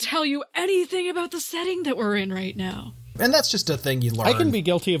 I didn't tell you anything about the setting that we're in right now. And that's just a thing you learn. I can be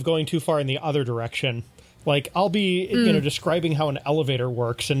guilty of going too far in the other direction. I'll be, describing how an elevator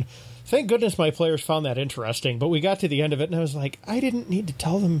works, and thank goodness my players found that interesting, but we got to the end of it, and I was like, I didn't need to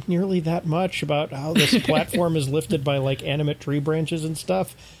tell them nearly that much about how this platform is lifted by, animate tree branches and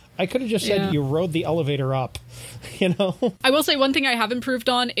stuff. I could have just said you rode the elevator up, I will say one thing I have improved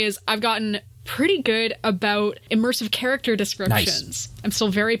on is I've gotten pretty good about immersive character descriptions. Nice. I'm still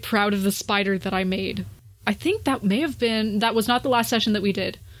very proud of the spider that I made. I think that was not the last session that we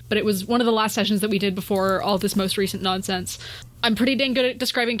did, but it was one of the last sessions that we did before all this most recent nonsense. I'm pretty dang good at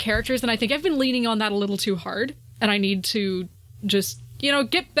describing characters, and I think I've been leaning on that a little too hard, and I need to just,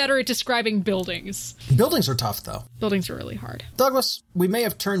 get better at describing buildings. Buildings are tough, though. Buildings are really hard. Douglas, we may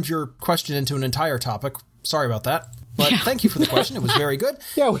have turned your question into an entire topic. Sorry about that. But thank you for the question. It was very good.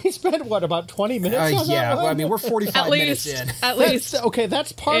 Yeah, we spent, about 20 minutes on that Yeah, one? well, I mean, we're 45 minutes in. At least. Okay,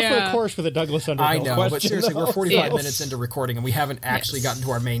 that's par for a course for the Douglas Underhill I know, question, but seriously, though. we're 45 minutes into recording, and we haven't actually gotten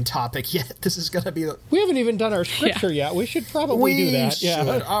to our main topic yet. This is going to be... We haven't even done our scripture yet. We should probably do that. Should.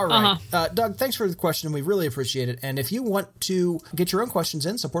 Yeah. All right. Doug, thanks for the question. We really appreciate it. And if you want to get your own questions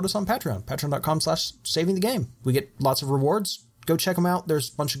in, support us on Patreon. Patreon.com/savingthegame. We get lots of rewards. Go check them out.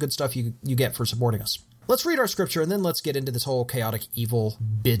 There's a bunch of good stuff you get for supporting us. Let's read our scripture, and then let's get into this whole chaotic evil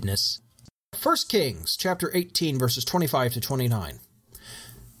business. 1 Kings, chapter 18, verses 25 to 29.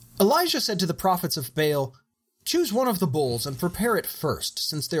 Elijah said to the prophets of Baal, "Choose one of the bulls and prepare it first,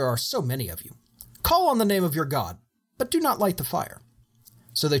 since there are so many of you. Call on the name of your God, but do not light the fire."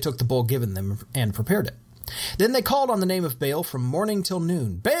 So they took the bull given them and prepared it. Then they called on the name of Baal from morning till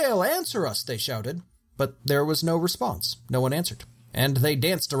noon. "Baal, answer us," they shouted. But there was no response. No one answered. And they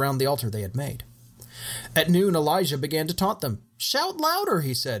danced around the altar they had made. At noon, Elijah began to taunt them. "Shout louder,"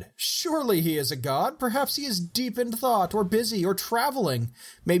 he said. "Surely he is a god. Perhaps he is deep in thought, or busy, or traveling.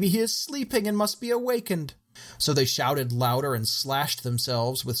 Maybe he is sleeping and must be awakened." So they shouted louder and slashed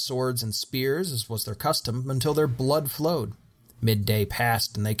themselves with swords and spears, as was their custom, until their blood flowed. Midday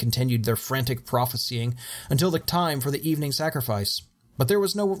passed, and they continued their frantic prophesying until the time for the evening sacrifice. But there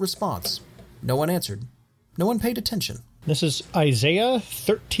was no response. No one answered. No one paid attention. This is Isaiah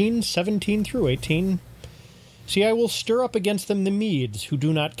 13:17 through 18. "See, I will stir up against them the Medes, who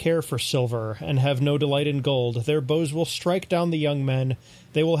do not care for silver, and have no delight in gold. Their bows will strike down the young men.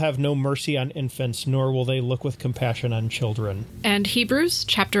 They will have no mercy on infants, nor will they look with compassion on children." And Hebrews,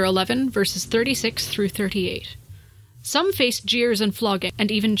 chapter 11, verses 36 through 38. "Some faced jeers and flogging,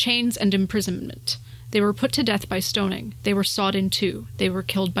 and even chains and imprisonment. They were put to death by stoning. They were sawed in two. They were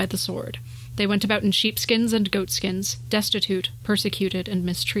killed by the sword. They went about in sheepskins and goatskins, destitute, persecuted, and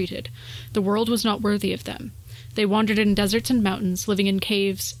mistreated. The world was not worthy of them. They wandered in deserts and mountains, living in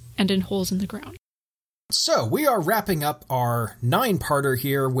caves and in holes in the ground." So, we are wrapping up our 9-parter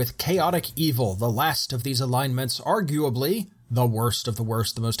here with chaotic evil, the last of these alignments, arguably the worst of the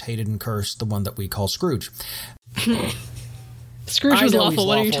worst, the most hated and cursed, the one that we call Scrooge. Scrooge was lawful.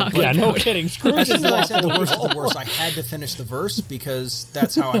 What are you talking about? Yeah, no kidding. Scrooge As is soon as I said the lawful. worst of the worst, I had to finish the verse because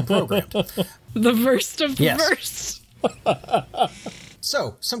that's how I'm programmed. The worst of the Yes. verse.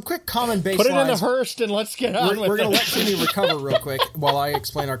 So, some quick common baselines. Put it in the hearse and let's get on with We're going it. to let Timmy recover real quick while I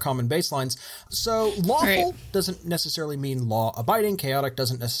explain our common baselines. So, lawful Right. doesn't necessarily mean law-abiding. Chaotic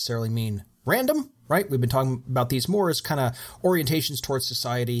doesn't necessarily mean random, right? We've been talking about these more as kind of orientations towards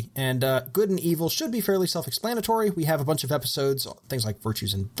society. And good and evil should be fairly self-explanatory. We have a bunch of episodes, things like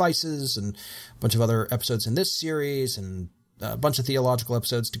virtues and vices, and a bunch of other episodes in this series, and a bunch of theological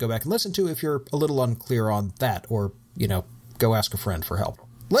episodes to go back and listen to if you're a little unclear on that, or, go ask a friend for help.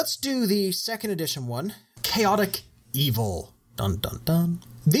 Let's do the second edition one, Chaotic Evil. Dun dun dun.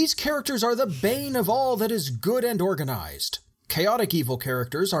 "These characters are the bane of all that is good and organized. Chaotic evil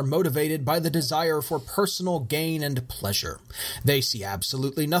characters are motivated by the desire for personal gain and pleasure. They see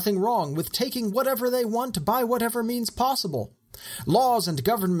absolutely nothing wrong with taking whatever they want by whatever means possible. Laws and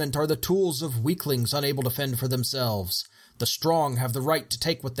government are the tools of weaklings unable to fend for themselves. The strong have the right to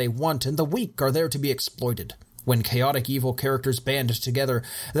take what they want, and the weak are there to be exploited. When chaotic evil characters band together,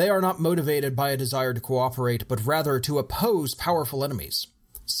 they are not motivated by a desire to cooperate, but rather to oppose powerful enemies.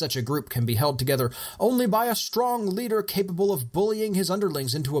 Such a group can be held together only by a strong leader capable of bullying his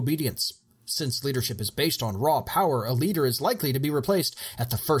underlings into obedience. Since leadership is based on raw power, a leader is likely to be replaced at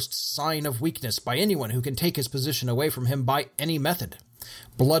the first sign of weakness by anyone who can take his position away from him by any method.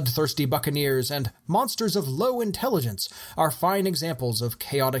 Bloodthirsty buccaneers and monsters of low intelligence are fine examples of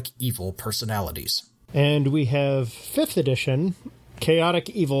chaotic evil personalities." And we have 5th edition. "Chaotic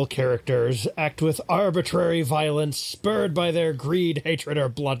evil characters act with arbitrary violence, spurred by their greed, hatred, or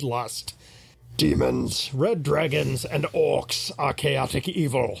bloodlust. Demons, red dragons, and orcs are chaotic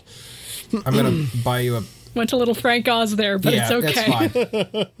evil." I'm going to buy you a... Went a little Frank Oz there, but it's okay.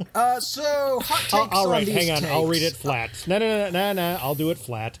 That's fine. So, hot takes All right, on these hang on. takes. I'll read it flat. No. I'll do it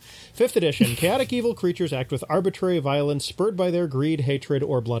flat. 5th edition. "Chaotic evil creatures act with arbitrary violence, spurred by their greed, hatred,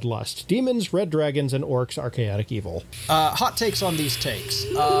 or bloodlust. Demons, red dragons, and orcs are chaotic evil." Hot takes on these takes.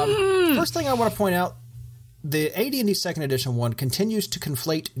 First thing I want to point out, the AD&D 2nd edition one continues to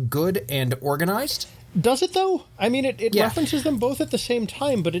conflate good and organized. Does it, though? I mean, it Yeah. references them both at the same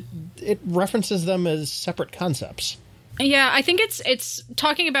time, but it references them as separate concepts. Yeah, I think it's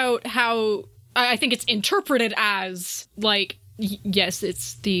talking about how I think it's interpreted as like yes,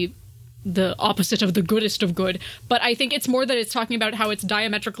 it's the the opposite of the goodest of good, but I think it's more that it's talking about how it's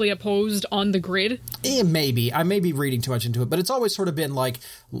diametrically opposed on the grid. Maybe. I may be reading too much into it, but it's always sort of been like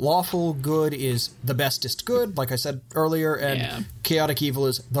lawful good is the bestest good, like I said earlier, and chaotic evil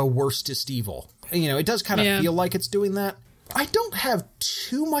is the worstest evil. You know, it does kind of feel like it's doing that. I don't have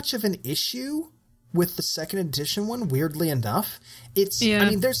too much of an issue with the second edition one, weirdly enough. I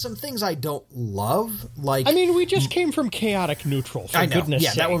mean, there's some things I don't love, like... I mean, we just came from chaotic neutral, for goodness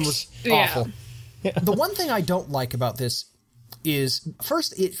sakes. That one was awful. Yeah. The one thing I don't like about this is,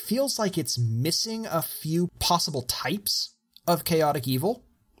 first, it feels like it's missing a few possible types of chaotic evil,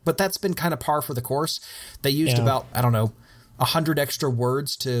 but that's been kind of par for the course. They used about, 100 extra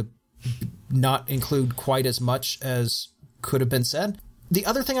words to not include quite as much as could have been said. The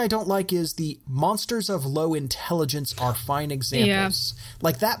other thing I don't like is the monsters of low intelligence are fine examples. Yeah.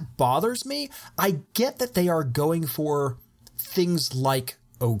 Like, that bothers me. I get that they are going for things like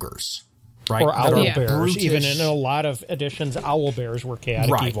ogres, right? Or owlbears. Even in a lot of editions, owlbears were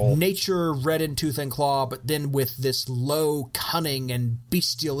chaotic evil. Nature, red in tooth and claw, but then with this low cunning and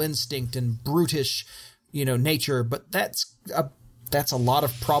bestial instinct and brutish, nature. But that's a lot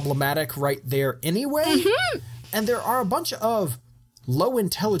of problematic right there anyway. Mm-hmm. And there are a bunch of low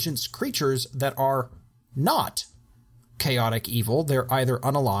intelligence creatures that are not chaotic evil. They're either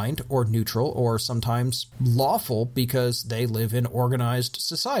unaligned or neutral or sometimes lawful because they live in organized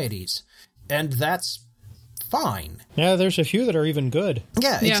societies. And that's fine. Yeah, there's a few that are even good.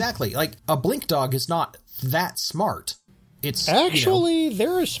 Yeah, exactly. Like, a blink dog is not that smart. It's actually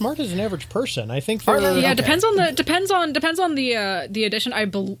they're as smart as an average person. I think they're depends on the edition. I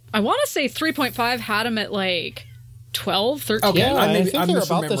want to say 3.5 had them at like 12, 13. Okay, yeah, I think they're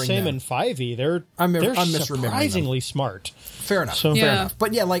about the same in 5e. They're surprisingly smart. Fair enough. Fair enough.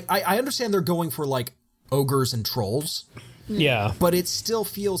 But yeah, like I understand they're going for like ogres and trolls. Yeah. But it still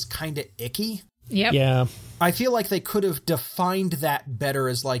feels kind of icky. Yep. Yeah. I feel like they could have defined that better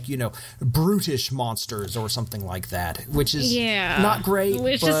as like, brutish monsters or something like that, which is not great.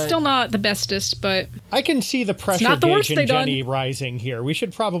 Which is still not the bestest, but... I can see the pressure gauge in Jenny rising here. We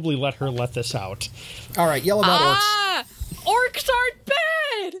should probably let her let this out. All right, yell about orcs. Orcs aren't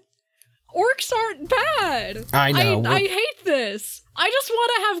bad! Orcs aren't bad! I know. I hate this. I just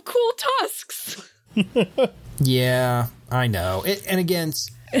want to have cool tusks. Yeah, I know. And again...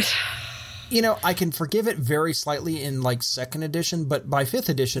 I can forgive it very slightly in, like, 2nd edition, but by 5th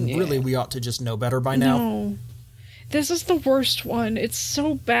edition, really, we ought to just know better by now. No. This is the worst one. It's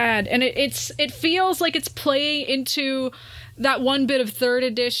so bad. And it feels like it's playing into that one bit of 3rd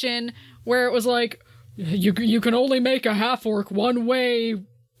edition where it was like, you can only make a half-orc one way,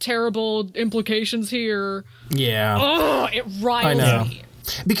 terrible implications here. Yeah. Oh, it riles me.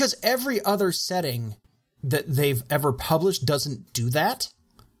 Because every other setting that they've ever published doesn't do that.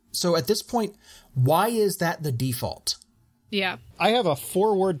 So at this point, why is that the default? Yeah. I have a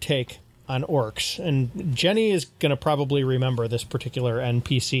 4-word take on orcs, and Jenny is going to probably remember this particular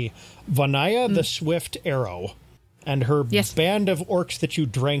NPC. Vanaya the Swift Arrow, and her band of orcs that you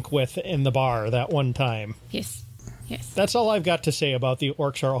drank with in the bar that one time. Yes. That's all I've got to say about the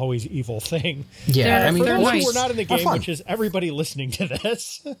orcs are always evil thing. Yeah, for those who are not in the game, which is everybody listening to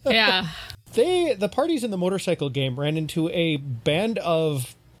this. Yeah. The parties in the motorcycle game ran into a band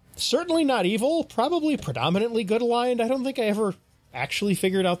of... certainly not evil, probably predominantly good aligned. I don't think I ever actually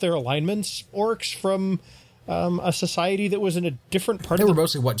figured out their alignments. Orcs from a society that was in a different part of the... They were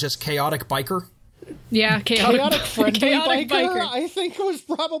mostly, just chaotic biker? Yeah, chaotic friendly biker, I think was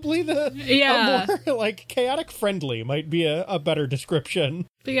probably the... Yeah. More, chaotic friendly might be a better description.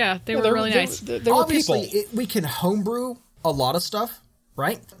 But yeah, they were really nice. They were obviously, people. We can homebrew a lot of stuff,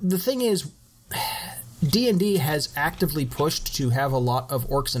 right? The thing is... D&D has actively pushed to have a lot of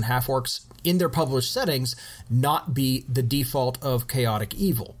orcs and half-orcs in their published settings not be the default of chaotic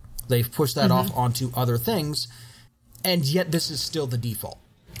evil. They've pushed that off onto other things, and yet this is still the default.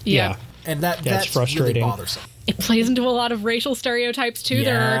 Yeah. And that's frustrating. Really bothersome. It plays into a lot of racial stereotypes, too. Yeah.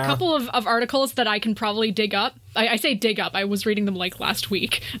 There are a couple of articles that I can probably dig up. I say dig up. I was reading them, last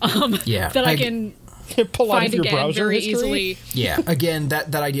week. That I can... pull out of your again browser very history. Easily. Yeah, again,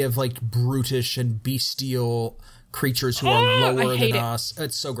 that idea of brutish and bestial creatures who are lower than us.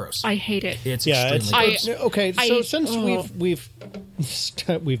 It's so gross. I hate it. It's extremely gross. Okay, so since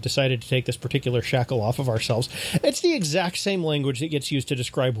we've decided to take this particular shackle off of ourselves, it's the exact same language that gets used to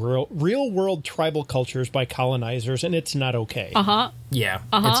describe real world tribal cultures by colonizers, and it's not okay. Yeah,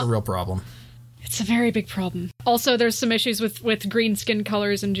 it's a real problem. It's a very big problem. Also, there's some issues with green skin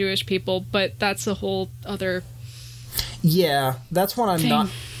colors and Jewish people, but that's a whole other... Yeah, that's one I'm not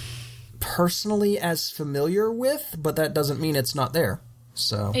personally as familiar with, but that doesn't mean it's not there.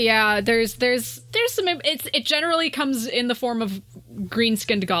 So Yeah, there's some. It generally comes in the form of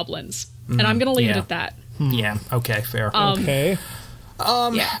green-skinned goblins, and I'm gonna leave it at that. Yeah. Okay. Fair. Okay.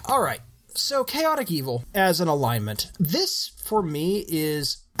 Yeah. All right. So chaotic evil as an alignment. This for me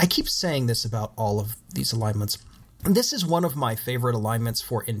is. I keep saying this about all of these alignments. This is one of my favorite alignments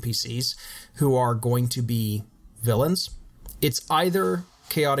for NPCs who are going to be villains. It's either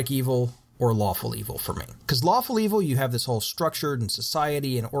chaotic evil or lawful evil for me. Because lawful evil, you have this whole structured and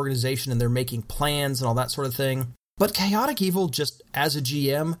society and organization, and they're making plans and all that sort of thing. But chaotic evil, just as a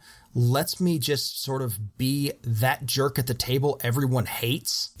GM, lets me just sort of be that jerk at the table everyone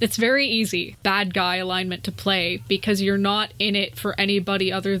hates. It's very easy, bad guy alignment to play, because you're not in it for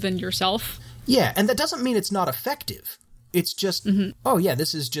anybody other than yourself. Yeah, and that doesn't mean it's not effective. It's just, oh yeah,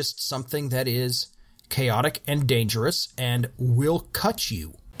 this is just something that is chaotic and dangerous and will cut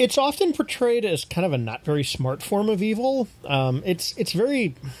you. It's often portrayed as kind of a not very smart form of evil. It's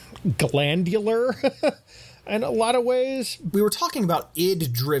very glandular in a lot of ways. We were talking about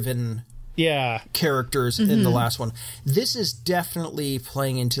id-driven characters in the last one. This is definitely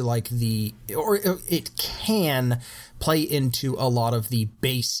playing into like or it can play into a lot of the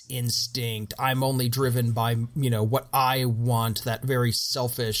base instinct. I'm only driven by, what I want, that very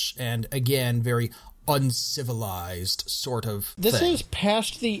selfish and, again, very uncivilized sort of thing. This is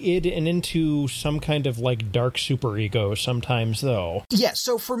past the id and into some kind of like dark superego sometimes, though. Yeah,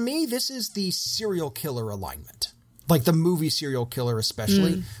 so for me, this is the serial killer alignment. Like the movie Serial Killer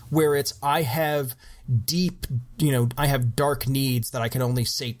especially, where it's I have deep, I have dark needs that I can only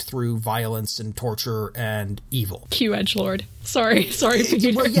sate through violence and torture and evil. Cue edgelord. Sorry,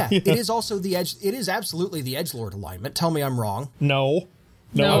 Peter. Well, yeah, it is also the edge. It is absolutely the edgelord alignment. Tell me I'm wrong. No,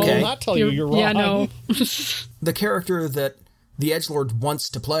 Okay. I will not tell you're wrong. Yeah, no. The character that the edgelord wants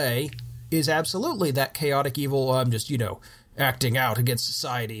to play is absolutely that chaotic evil. I'm just, acting out against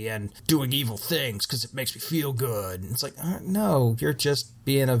society and doing evil things because it makes me feel good. And it's like, no, you're just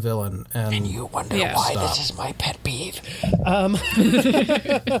being a villain. And you wonder why this is my pet peeve.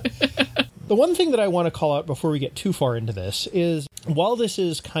 The one thing that I want to call out before we get too far into this is, while this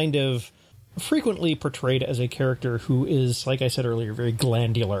is kind of frequently portrayed as a character who is, like I said earlier, very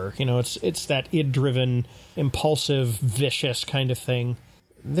glandular, it's that id-driven, impulsive, vicious kind of thing,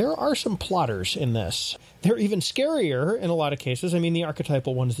 there are some plotters in this. They're even scarier in a lot of cases. I mean, the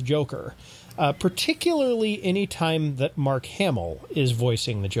archetypal one's the Joker. Particularly any time that Mark Hamill is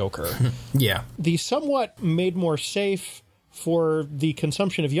voicing the Joker. Yeah. The somewhat made more safe for the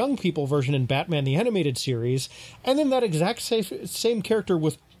consumption of young people version in Batman the Animated Series, and then that exact same character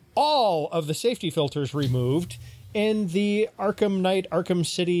with all of the safety filters removed in the Arkham Knight, Arkham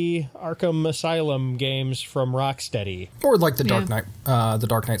City, Arkham Asylum games from Rocksteady. Or like the Dark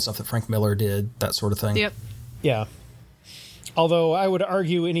Knight stuff that Frank Miller did, that sort of thing. Yep. Yeah. Although I would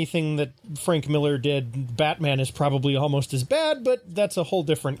argue anything that Frank Miller did, Batman is probably almost as bad, but that's a whole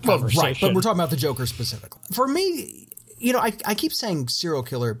different conversation. Right, but we're talking about the Joker specifically. For me, I keep saying serial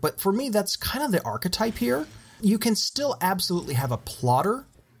killer, but for me, that's kind of the archetype here. You can still absolutely have a plotter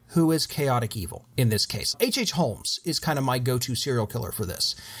who is chaotic evil in this case. H.H. Holmes is kind of my go-to serial killer for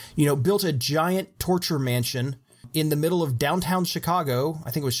this. Built a giant torture mansion in the middle of downtown Chicago,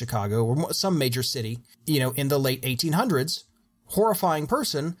 I think it was Chicago, or some major city, in the late 1800s. Horrifying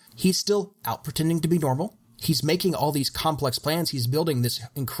person. He's still out pretending to be normal. He's making all these complex plans. He's building this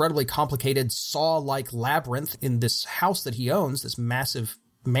incredibly complicated Saw-like labyrinth in this house that he owns, this massive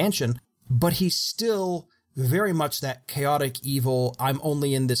mansion. But he's still very much that chaotic evil. I'm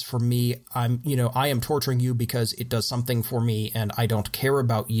only in this for me. I am torturing you because it does something for me and I don't care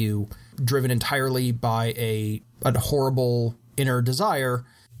about you, driven entirely by a horrible inner desire,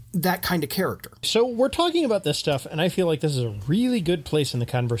 that kind of character. So we're talking about this stuff, and I feel like this is a really good place in the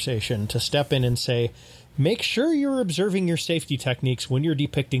conversation to step in and say, make sure you're observing your safety techniques when you're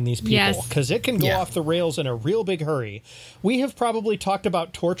depicting these people, because it can go off the rails in a real big hurry. We have probably talked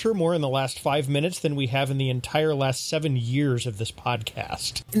about torture more in the last 5 minutes than we have in the entire last 7 years of this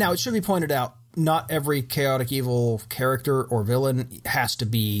podcast. Now, it should be pointed out, not every chaotic evil character or villain has to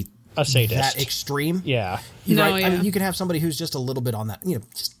be a sadist. That extreme. Yeah. Right? Yeah. I mean, you can have somebody who's just a little bit on that,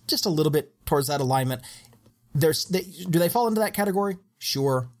 just a little bit towards that alignment. Do they fall into that category?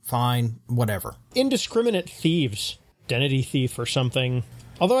 Sure, fine, whatever. Indiscriminate thieves, identity thief or something.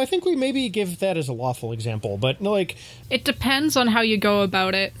 Although I think we maybe give that as a lawful example, but it depends on how you go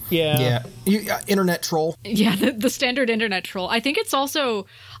about it. Yeah. Internet troll. Yeah, the standard internet troll. I think it's also,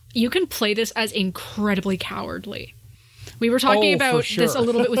 you can play this as incredibly cowardly. We were talking about this a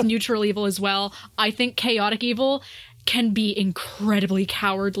little bit with neutral evil as well. I think chaotic evil can be incredibly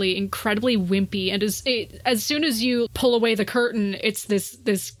cowardly, incredibly wimpy, and as soon as you pull away the curtain, it's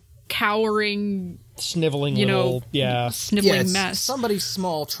this cowering, sniveling sniveling mess. Somebody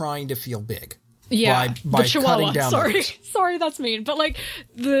small trying to feel big. Yeah, by the Chihuahua. cutting down. Sorry, that's mean. But like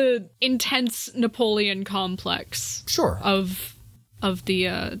the intense Napoleon complex, sure, of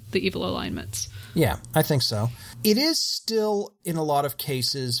the evil alignments. Yeah, I think so. It is still, in a lot of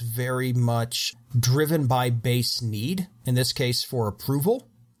cases, very much driven by base need, in this case for approval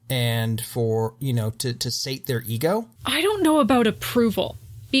and for, to sate their ego. I don't know about approval.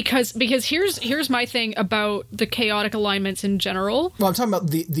 Because here's my thing about the chaotic alignments in general. Well, I'm talking about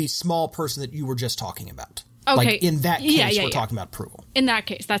the small person that you were just talking about. Okay. Like, in that case, we're talking about approval. In that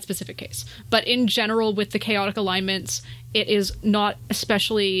case, that specific case. But in general, with the chaotic alignments, it is not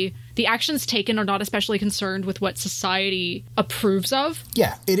especially... The actions taken are not especially concerned with what society approves of.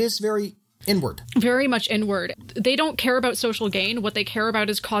 Yeah, it is very inward. Very much inward. They don't care about social gain. What they care about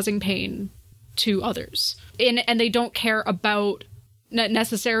is causing pain to others. And they don't care about...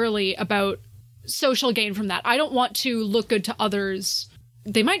 necessarily about social gain from that. I don't want to look good to others.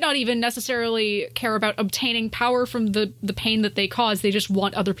 They might not even necessarily care about obtaining power from the pain that they cause. They just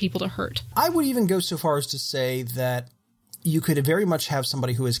want other people to hurt. I would even go so far as to say that you could very much have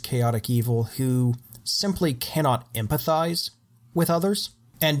somebody who is chaotic evil who simply cannot empathize with others.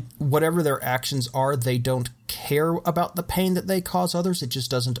 And whatever their actions are, they don't care about the pain that they cause others. It just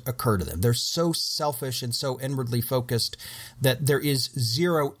doesn't occur to them. They're so selfish and so inwardly focused that there is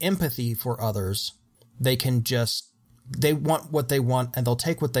zero empathy for others. They want what they want and they'll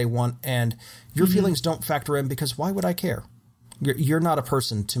take what they want. And your feelings don't factor in because why would I care? You're not a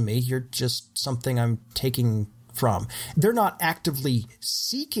person to me. You're just something I'm taking from. They're not actively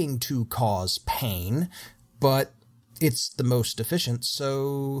seeking to cause pain, but it's the most efficient,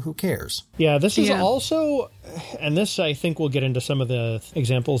 so who cares? Yeah, this is also, and this I think we'll get into some of the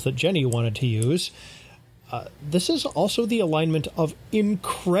examples that Jenny wanted to use. This is also the alignment of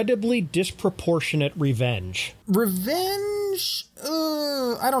incredibly disproportionate revenge. Revenge?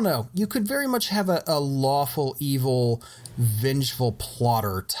 I don't know. You could very much have a lawful, evil, vengeful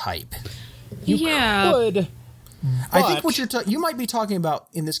plotter type. You could. I think what you might be talking about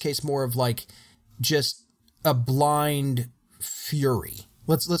in this case more of like just a blind fury.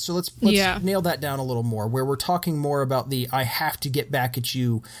 Let's nail that down a little more, where we're talking more about the I have to get back at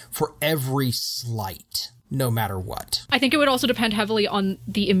you for every slight, no matter what. I think it would also depend heavily on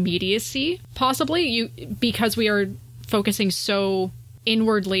the immediacy, possibly. Because we are focusing so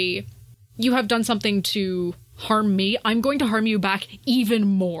inwardly, you have done something to harm me, I'm going to harm you back even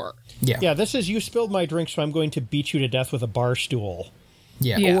more. Yeah, this is you spilled my drink, so I'm going to beat you to death with a bar stool.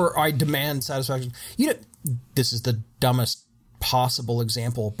 Yeah, or I demand satisfaction. This is the dumbest possible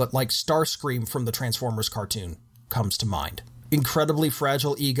example, but like Starscream from the Transformers cartoon comes to mind. Incredibly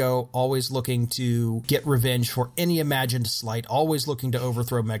fragile ego, always looking to get revenge for any imagined slight, always looking to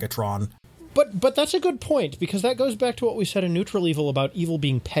overthrow Megatron. But that's a good point, because that goes back to what we said in Neutral Evil about evil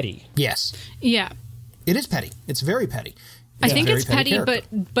being petty. Yes. Yeah. It is petty. It's very petty. I think it's petty,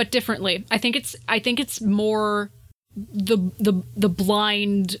 but differently. I think it's more the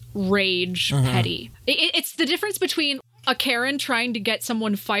blind rage petty. It's the difference between a Karen trying to get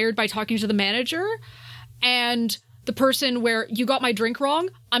someone fired by talking to the manager and the person where you got my drink wrong,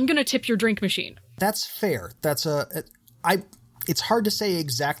 I'm going to tip your drink machine. That's fair. It's hard to say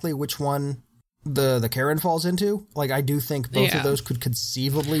exactly which one the Karen falls into. Like, I do think both of those could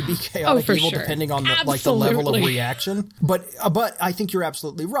conceivably be chaotic evil, depending on the level of reaction. But I think you're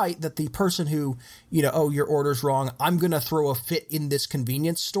absolutely right that the person who, your order's wrong, I'm going to throw a fit in this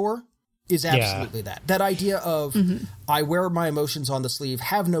convenience store is absolutely that. That idea of I wear my emotions on the sleeve,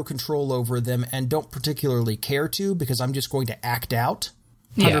 have no control over them, and don't particularly care to because I'm just going to act out.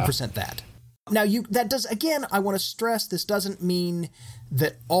 100% that. Now, I want to stress, this doesn't mean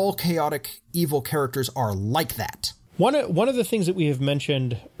that all chaotic evil characters are like that. One of the things that we have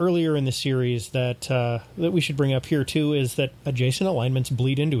mentioned earlier in the series that we should bring up here, too, is that adjacent alignments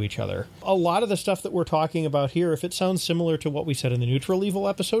bleed into each other. A lot of the stuff that we're talking about here, if it sounds similar to what we said in the Neutral Evil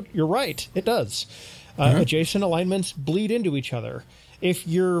episode, you're right, it does. Adjacent alignments bleed into each other. If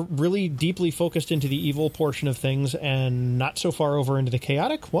you're really deeply focused into the evil portion of things and not so far over into the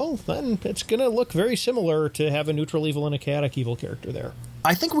chaotic, well, then it's going to look very similar to have a neutral evil and a chaotic evil character there.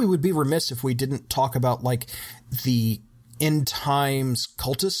 I think we would be remiss if we didn't talk about, like, the end times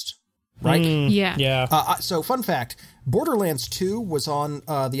cultist, right? Yeah. So, fun fact, Borderlands 2 was on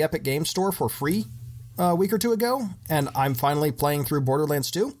the Epic Games Store for free a week or two ago, and I'm finally playing through Borderlands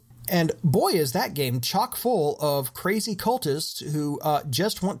 2. And boy, is that game chock full of crazy cultists who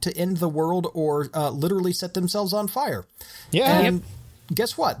just want to end the world or literally set themselves on fire. Yeah. And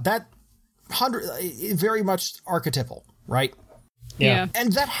guess what? That very much archetypal, right? Yeah.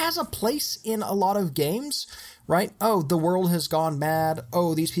 And that has a place in a lot of games, right? Oh, the world has gone mad.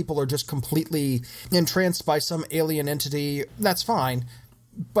 Oh, these people are just completely entranced by some alien entity. That's fine.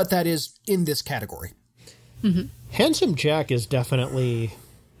 But that is in this category. Mm-hmm. Handsome Jack is definitely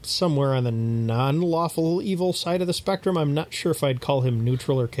somewhere on the non-lawful evil side of the spectrum. I'm not sure if I'd call him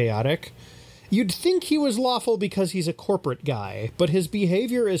neutral or chaotic. You'd think he was lawful because he's a corporate guy, but his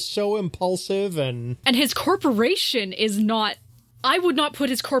behavior is so impulsive and his corporation is not... I would not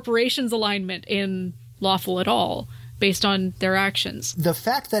put his corporation's alignment in lawful at all, based on their actions. The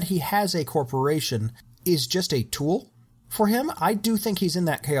fact that he has a corporation is just a tool for him. I do think he's in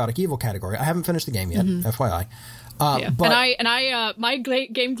that chaotic evil category. I haven't finished the game yet, FYI. But My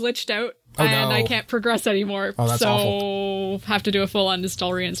game glitched out, Oh, and no. I can't progress anymore. Oh, that's awful. Have to do a full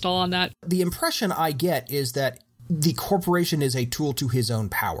uninstall, reinstall on that. The impression I get is that the corporation is a tool to his own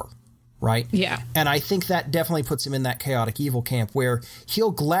power, right? Yeah. And I think that definitely puts him in that chaotic evil camp where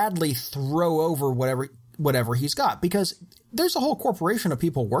he'll gladly throw over whatever he's got, because there's a whole corporation of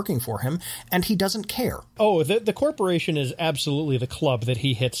people working for him, and he doesn't care. Oh, the corporation is absolutely the club that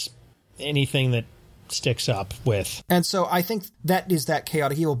he hits anything that sticks up with. And so I think that is that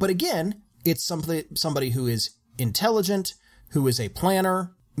chaotic evil. But again, it's somebody who is intelligent, who is a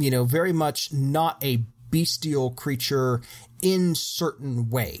planner, very much not a bestial creature in certain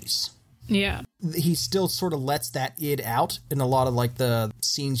ways. Yeah. He still sort of lets that id out in a lot of like the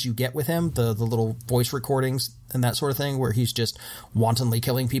scenes you get with him, the little voice recordings and that sort of thing, where he's just wantonly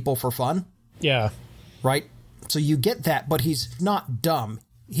killing people for fun. Yeah. Right? So you get that, but he's not dumb.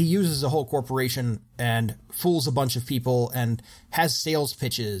 He uses a whole corporation and fools a bunch of people and has sales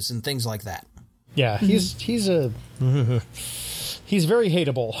pitches and things like that. Yeah, he's very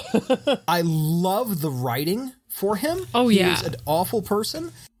hateable. I love the writing for him. Oh, He yeah. is an awful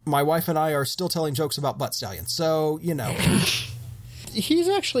person. My wife and I are still telling jokes about butt stallions. So, He's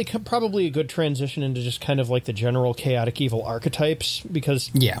actually probably a good transition into just kind of like the general chaotic evil archetypes, because,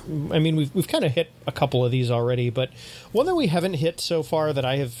 Yeah. I mean, we've kind of hit a couple of these already, but one that we haven't hit so far that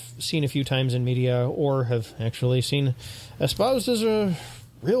I have seen a few times in media or have actually seen espoused as a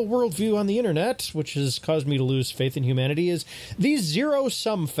real worldview on the internet, which has caused me to lose faith in humanity, is the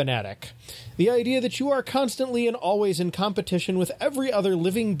zero-sum fanatic. The idea that you are constantly and always in competition with every other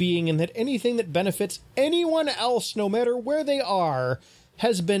living being, and that anything that benefits anyone else, no matter where they are,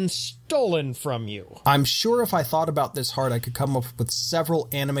 has been stolen from you. I'm sure if I thought about this hard, I could come up with several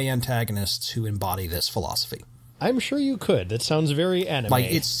anime antagonists who embody this philosophy. I'm sure you could. That sounds very anime.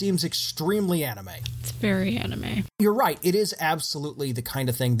 Like, it seems extremely anime. It's very anime. You're right. It is absolutely the kind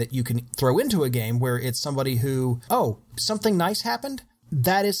of thing that you can throw into a game where it's somebody who, something nice happened?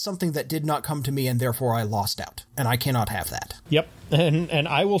 That is something that did not come to me, and therefore I lost out. And I cannot have that. Yep. And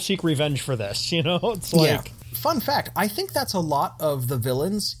I will seek revenge for this, It's like... Yeah. Fun fact, I think that's a lot of the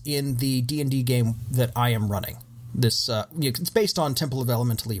villains in the D&D game that I am running. This, it's based on Temple of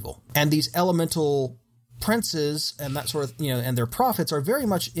Elemental Evil. And these elemental princes and that sort of, and their prophets are very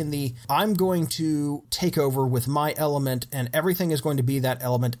much in the, I'm going to take over with my element and everything is going to be that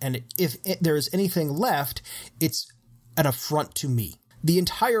element. And if there is anything left, it's an affront to me. The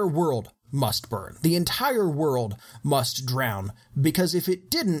entire world must burn. The entire world must drown, because if it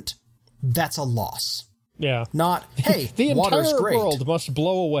didn't, that's a loss. Yeah. Not, hey, the water's entire great. world must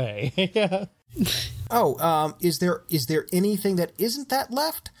blow away. Yeah. Is there anything that isn't that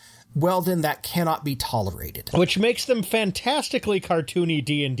left? Well, then that cannot be tolerated. Which makes them fantastically cartoony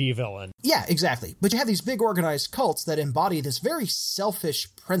D&D villain. Yeah, exactly. But you have these big organized cults that embody this very selfish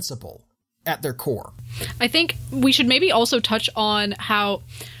principle at their core. I think we should maybe also touch on how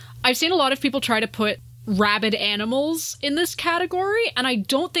I've seen a lot of people try to put rabid animals in this category, and I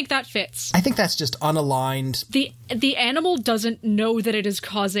don't think that fits. I think that's just unaligned. The animal doesn't know that it is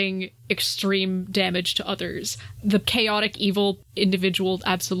causing extreme damage to others. The chaotic evil individual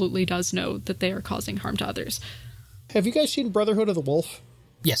absolutely does know that they are causing harm to others. Have you guys seen Brotherhood of the Wolf?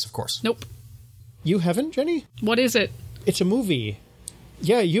 Yes, of course. Nope. You haven't, Jenny? What is it? It's a movie.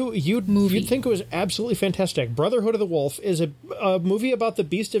 Yeah, you'd think it was absolutely fantastic. Brotherhood of the Wolf is a movie about the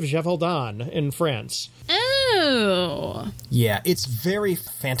Beast of Gévaudan in France. Oh. Yeah, it's very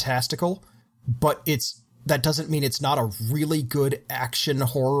fantastical, but that doesn't mean it's not a really good action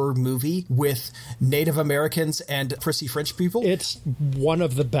horror movie with Native Americans and prissy French people. It's one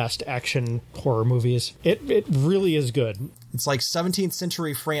of the best action horror movies. It really is good. It's like 17th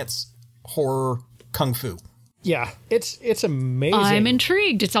century France horror kung fu. Yeah, it's amazing. I'm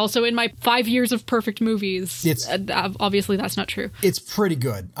intrigued. It's also in my 5 years of perfect movies. Obviously, that's not true. It's pretty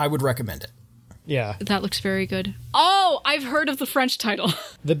good. I would recommend it. Yeah. That looks very good. Oh, I've heard of the French title.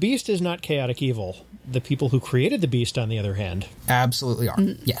 The Beast is not chaotic evil. The people who created the Beast, on the other hand, absolutely are.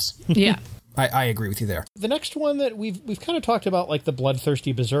 Yes. Yeah. I agree with you there. The next one that we've kind of talked about, like the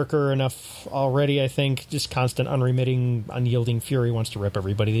bloodthirsty berserker enough already, I think. Just constant, unremitting, unyielding fury, wants to rip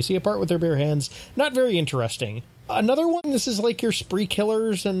everybody they see apart with their bare hands. Not very interesting. Another one, this is like your spree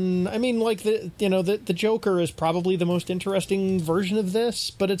killers, and I mean, like the Joker is probably the most interesting version of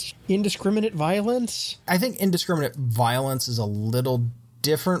this, but it's indiscriminate violence. I think indiscriminate violence is a little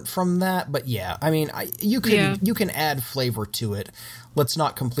different from that, but yeah, I mean, you can add flavor to it. Let's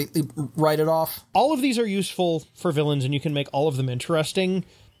not completely write it off. All of these are useful for villains, and you can make all of them interesting.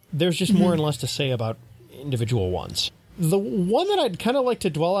 There's just more and less to say about individual ones. The one that I'd kind of like to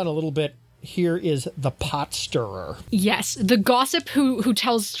dwell on a little bit here is the pot stirrer. Yes, the gossip who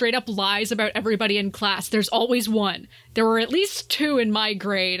tells straight up lies about everybody in class. There's always one. There were at least 2 in my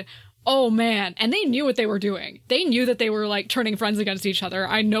grade. Oh man, and they knew what they were doing. They knew that they were like turning friends against each other.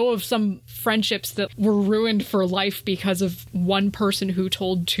 I know of some friendships that were ruined for life because of one person who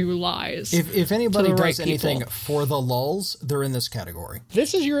told 2 lies. If anybody does anything people. for the lulz, they're in this category.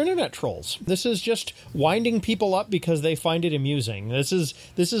 This is your internet trolls. This is just winding people up because they find it amusing. This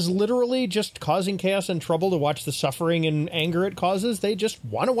is literally just causing chaos and trouble to watch the suffering and anger it causes. They just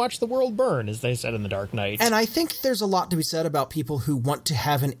want to watch the world burn, as they said in The Dark Knight. And I think there's a lot to be said about people who want to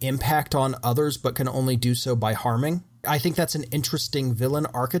have an impact on others but can only do so by harming. I think that's an interesting villain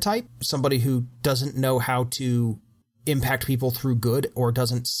archetype, somebody who doesn't know how to impact people through good or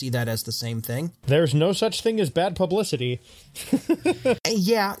doesn't see that as the same thing. There's no such thing as bad publicity.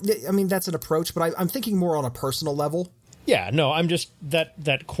 Yeah, I mean, that's an approach, but I'm thinking more on a personal level. Yeah, no, I'm just,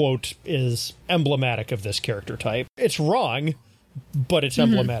 that quote is emblematic of this character type. It's wrong, but it's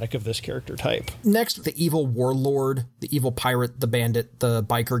emblematic of this character type. Next, the evil warlord, the evil pirate, the bandit, the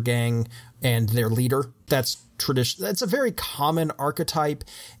biker gang, and their leader. That's tradition. That's a very common archetype,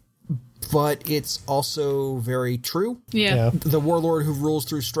 but it's also very true. Yeah. The warlord who rules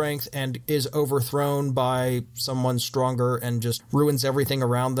through strength and is overthrown by someone stronger and just ruins everything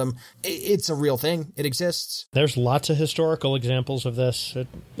around them. It's a real thing. It exists. There's lots of historical examples of this.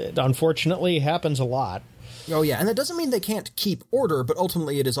 It unfortunately happens a lot. Oh, yeah. And that doesn't mean they can't keep order, but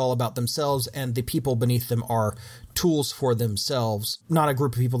ultimately it is all about themselves, and the people beneath them are tools for themselves, not a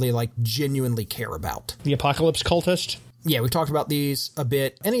group of people they, like, genuinely care about. The apocalypse cultist? Yeah, we talked about these a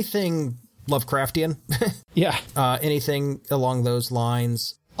bit. Anything Lovecraftian? Yeah. Anything along those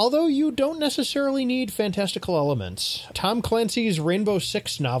lines. Although you don't necessarily need fantastical elements. Tom Clancy's Rainbow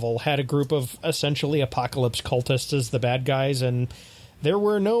Six novel had a group of essentially apocalypse cultists as the bad guys, and there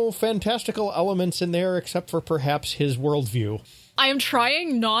were no fantastical elements in there except for perhaps his worldview. I am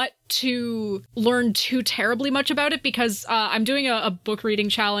trying not to learn too terribly much about it because I'm doing a book reading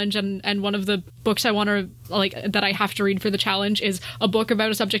challenge, and one of the books I want to, like, that I have to read for the challenge is a book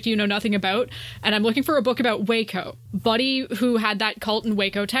about a subject you know nothing about, and I'm looking for a book about Waco. Buddy who had that cult in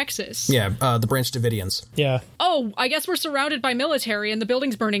Waco, Texas. Yeah, the Branch Davidians. Yeah. Oh, I guess we're surrounded by military and the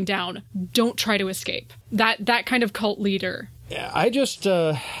building's burning down. Don't try to escape. That kind of cult leader. Yeah, I just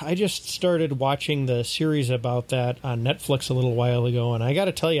started watching the series about that on Netflix a little while ago, and I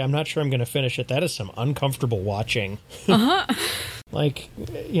gotta tell you, I'm not sure I'm gonna finish it. That is some uncomfortable watching. Like,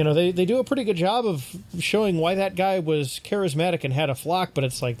 you know, they do a pretty good job of showing why that guy was charismatic and had a flock, but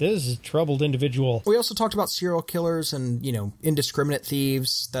it's like, this is a troubled individual. We also talked about serial killers and, you know, indiscriminate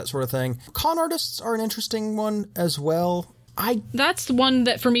thieves, that sort of thing. Con artists are an interesting one as well. That's the one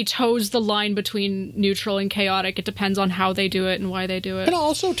that, for me, toes the line between neutral and chaotic. It depends on how they do it and why they do it. Can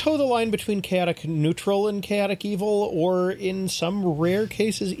also toe the line between chaotic neutral and chaotic evil, or in some rare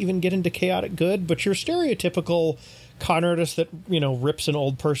cases even get into chaotic good, but your stereotypical con artist that, you know, rips an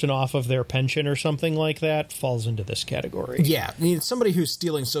old person off of their pension or something like that falls into this category. Yeah, I mean, somebody who's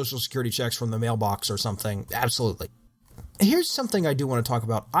stealing Social Security checks from the mailbox or something. Absolutely. Here's something I do want to talk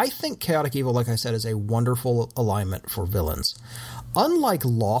about. I think chaotic evil, like I said, is a wonderful alignment for villains. Unlike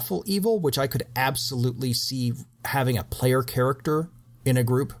lawful evil, which I could absolutely see having a player character in a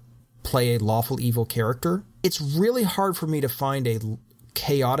group play a lawful evil character, it's really hard for me to find a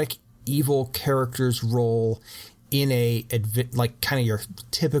chaotic evil character's role in a, like, kind of your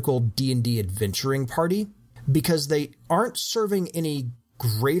typical D&D adventuring party, because they aren't serving any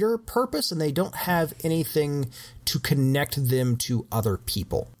greater purpose and they don't have anything to connect them to other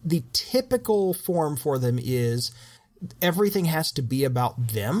people. The typical form for them is everything has to be about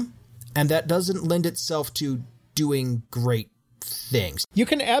them, and that doesn't lend itself to doing great things. You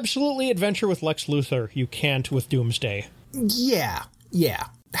can absolutely adventure with Lex Luthor. You can't with Doomsday. Yeah.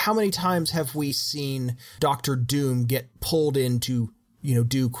 How many times have we seen Dr. Doom get pulled into,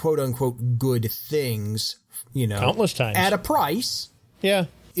 do quote-unquote good things, Countless times. At a price. Yeah.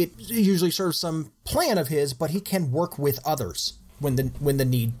 It usually serves some plan of his, but he can work with others when the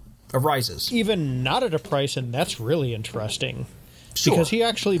need arises. Even not at a price, and that's really interesting. Sure. Because he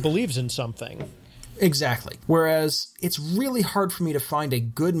actually believes in something. Exactly. Whereas it's really hard for me to find a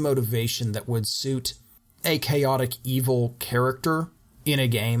good motivation that would suit a chaotic evil character in a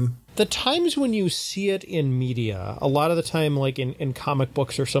game. The times when you see it in media, a lot of the time, like in comic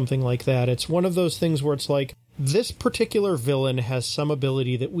books or something like that, it's one of those things where it's like, this particular villain has some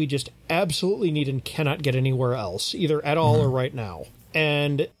ability that we just absolutely need and cannot get anywhere else, either at all or right now.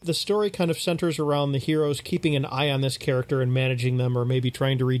 And the story kind of centers around the heroes keeping an eye on this character and managing them, or maybe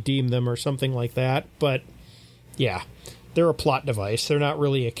trying to redeem them or something like that. But yeah, they're a plot device. They're not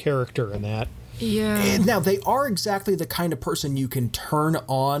really a character in that. Yeah. Now, they are exactly the kind of person you can turn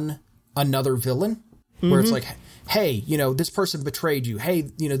on another villain, where it's like, hey, this person betrayed you. Hey,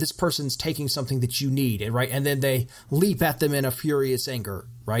 this person's taking something that you need, right? And then they leap at them in a furious anger,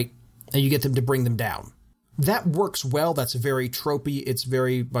 right? And you get them to bring them down. That works well. That's very tropey. It's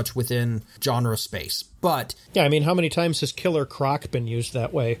very much within genre space. But yeah, I mean, how many times has Killer Croc been used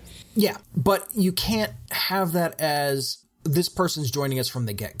that way? Yeah, but you can't have that as this person's joining us from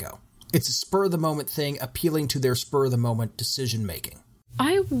the get-go. It's a spur-of-the-moment thing, appealing to their spur-of-the-moment decision-making.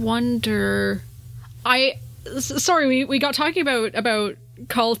 I wonder... Sorry, we got talking about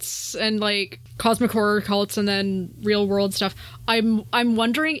cults and, like, cosmic horror cults and then real-world stuff. I'm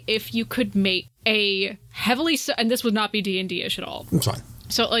wondering if you could make a heavily... And this would not be D&D-ish at all. It's fine.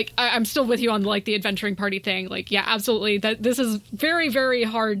 So, like, I'm still with you on, like, the adventuring party thing. Like, yeah, absolutely. This is very, very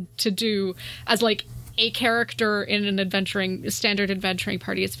hard to do as, like, a character in an standard adventuring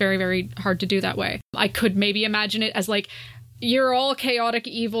party. It's very, very hard to do that way. I could maybe imagine it as, like, you're all chaotic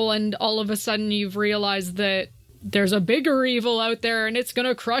evil and all of a sudden you've realized that there's a bigger evil out there and it's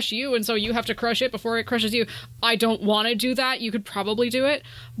gonna crush you, and so you have to crush it before it crushes you. I don't want to do that. You could probably do it.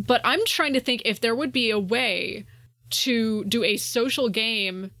 But I'm trying to think if there would be a way to do a social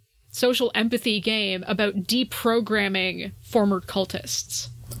empathy game about deprogramming former cultists.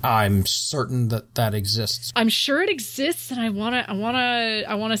 I'm certain that exists. I'm sure it exists, and I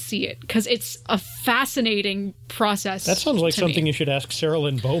wanna see it because it's a fascinating process. That sounds like something you should ask Sarah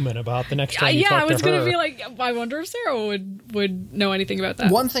Lynn Bowman about the next time you talk to her. Yeah, I was gonna be like, I wonder if Sarah would know anything about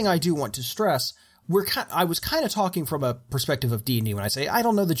that. One thing I do want to stress: I was kind of talking from a perspective of D&D when I say I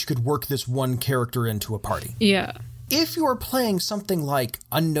don't know that you could work this one character into a party. Yeah. If you're playing something like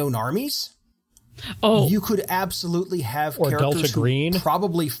Unknown Armies. Oh, you could absolutely have or characters Delta Green. Who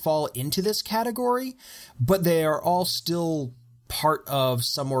probably fall into this category, but they are all still part of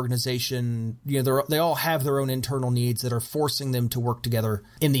some organization. They all have their own internal needs that are forcing them to work together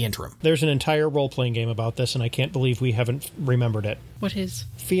in the interim. There's an entire role-playing game about this, and I can't believe we haven't remembered it. What is?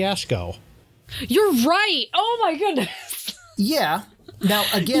 Fiasco. You're right! Oh my goodness! Yeah. Now,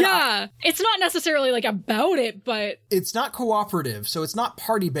 again... Yeah, it's not necessarily, like, about it, but... It's not cooperative, so it's not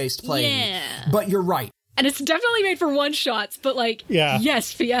party-based playing. Yeah. But you're right. And it's definitely made for one-shots, but, like,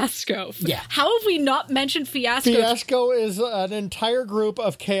 yes, Fiasco. Yeah. How have we not mentioned Fiasco? Fiasco is an entire group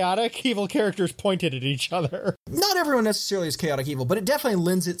of chaotic evil characters pointed at each other. Not everyone necessarily is chaotic evil, but it definitely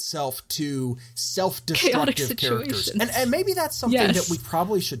lends itself to self-destructive characters. And maybe that's something that we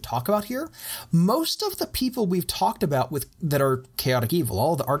probably should talk about here. Most of the people we've talked about that are chaotic evil,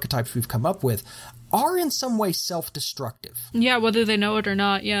 all the archetypes we've come up with, are in some way self-destructive. Yeah, whether they know it or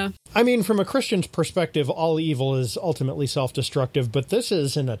not, yeah. I mean, from a Christian's perspective, all evil is ultimately self-destructive, but this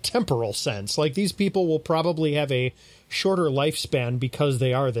is in a temporal sense. Like, these people will probably have a shorter lifespan because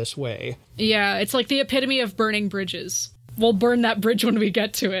they are this way. Yeah, it's like the epitome of burning bridges. We'll burn that bridge when we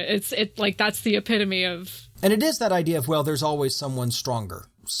get to it. It's like, that's the epitome of... And it is that idea of, well, there's always someone stronger.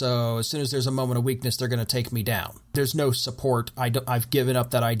 So as soon as there's a moment of weakness, they're going to take me down. There's no support. I've given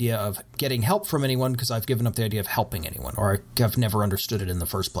up that idea of getting help from anyone because I've given up the idea of helping anyone, or I've never understood it in the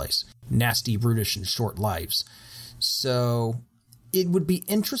first place. Nasty, brutish, and short lives. So it would be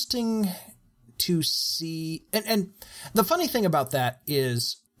interesting to see... And the funny thing about that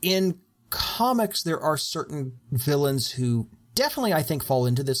is in comics, there are certain villains who definitely, I think, fall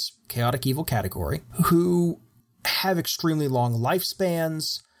into this chaotic evil category, who have extremely long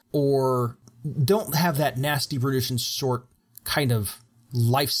lifespans or don't have that nasty, brutish, and short kind of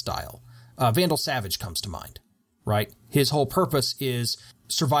lifestyle. Vandal Savage comes to mind, right? His whole purpose is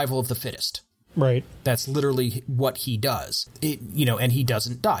survival of the fittest. Right. That's literally what he does. And he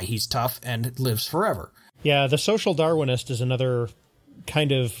doesn't die. He's tough and lives forever. Yeah, the social Darwinist is another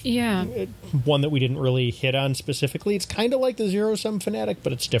kind of one that we didn't really hit on specifically. It's kind of like the zero-sum fanatic,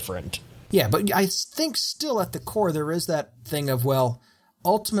 but it's different. Yeah, but I think still at the core there is that thing of, well,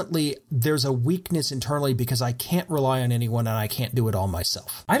 ultimately there's a weakness internally because I can't rely on anyone and I can't do it all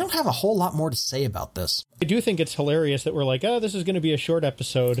myself. I don't have a whole lot more to say about this. I do think it's hilarious that we're like, oh, this is going to be a short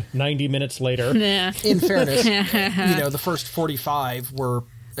episode 90 minutes later. Nah. In fairness, the first 45 were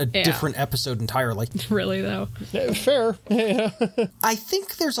a different episode entirely. Really, though. Fair. I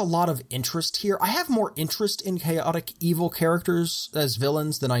think there's a lot of interest here. I have more interest in chaotic evil characters as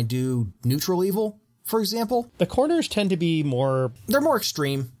villains than I do neutral evil, for example. The corners tend to be more... They're more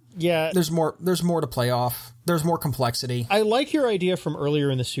extreme. Yeah. There's more to play off. There's more complexity. I like your idea from earlier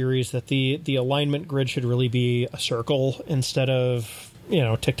in the series that the alignment grid should really be a circle instead of,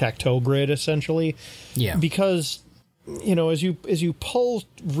 tic-tac-toe grid, essentially. Yeah. Because... as you pull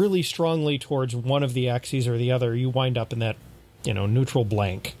really strongly towards one of the axes or the other, you wind up in that, neutral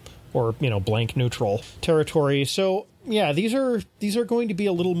blank or, blank neutral territory. So, yeah, these are going to be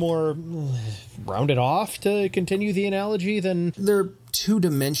a little more rounded off, to continue the analogy, than... They're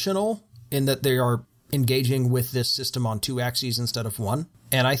two-dimensional in that they are engaging with this system on two axes instead of one.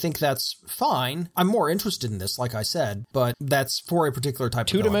 And I think that's fine. I'm more interested in this, like I said, but that's for a particular type of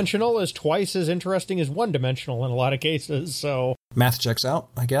two-dimensional is twice as interesting as one-dimensional in a lot of cases, so... Math checks out,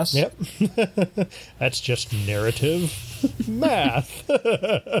 I guess. Yep. That's just narrative math.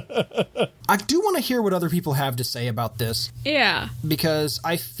 I do want to hear what other people have to say about this. Yeah. Because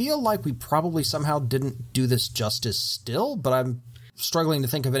I feel like we probably somehow didn't do this justice still, but I'm struggling to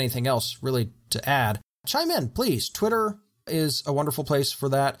think of anything else really to add. Chime in, please. Twitter is a wonderful place for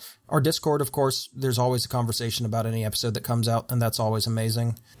that. Our Discord, of course, there's always a conversation about any episode that comes out, and that's always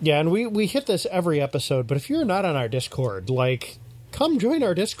amazing. Yeah, and we hit this every episode, but if you're not on our Discord, come join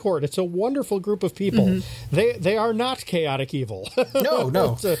our Discord. It's a wonderful group of people. Mm-hmm. They are not chaotic evil.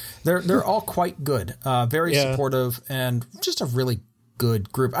 No. They're all quite good. Very supportive, and just a really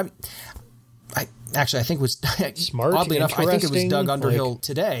good group. I think it was smart. Oddly enough, I think it was Doug Underhill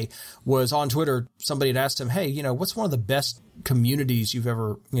today was on Twitter. Somebody had asked him, "Hey, what's one of the best communities you've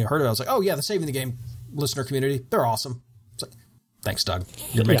ever heard of?" I was like, "Oh yeah, the Saving the Game listener community. They're awesome." It's like, thanks, Doug.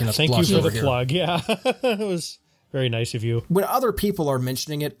 You're making us thank you for the here. plug. Yeah, it was very nice of you. When other people are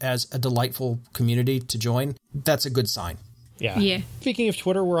mentioning it as a delightful community to join, that's a good sign. Yeah. Speaking of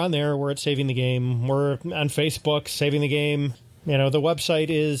Twitter, we're on there. We're at Saving the Game. We're on Facebook, Saving the Game. The website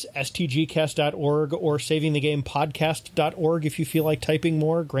is stgcast.org or savingthegamepodcast.org if you feel like typing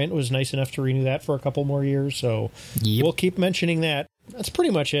more. Grant was nice enough to renew that for a couple more years, so We'll keep mentioning that. That's pretty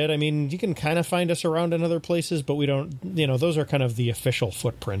much it. I mean, you can kind of find us around in other places, but we don't, those are kind of the official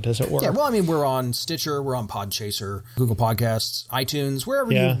footprint, as it were. Yeah, well, I mean, we're on Stitcher, we're on Podchaser, Google Podcasts, iTunes,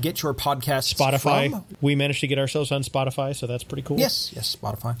 wherever you get your podcasts Spotify. from. We managed to get ourselves on Spotify, so that's pretty cool. Yes,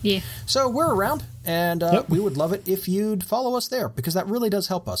 Spotify. Yeah. So we're around, and we would love it if you'd follow us there, because that really does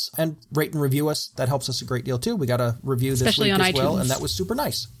help us. And rate and review us. That helps us a great deal, too. We got a review Especially this week as on well, iTunes. and that was super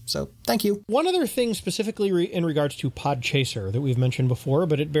nice. So thank you. One other thing specifically in regards to Podchaser that we've mentioned before,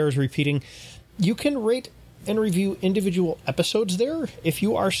 but it bears repeating, you can rate and review individual episodes there if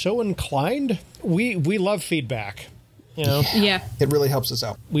you are so inclined. We love feedback. Yeah. It really helps us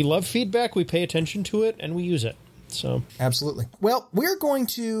out. We love feedback, we pay attention to it, and we use it. So absolutely. Well, we're going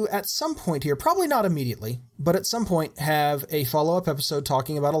to, at some point here, probably not immediately, but at some point have a follow-up episode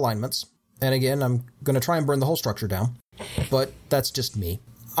talking about alignments. And again, I'm going to try and burn the whole structure down, but that's just me.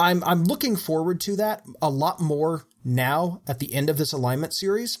 I'm looking forward to that a lot more now at the end of this alignment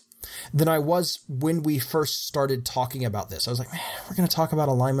series than I was when we first started talking about this. I was like, man, we're going to talk about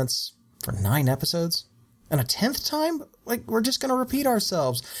alignments for 9 episodes? And a 10th time? We're just going to repeat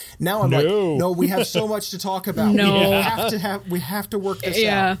ourselves. Now I'm no, we have so much to talk about. We have to work this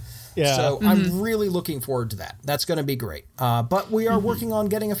out. Yeah. So I'm really looking forward to that. That's going to be great. But we are working on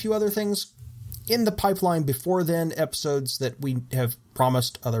getting a few other things in the pipeline before then, episodes that we have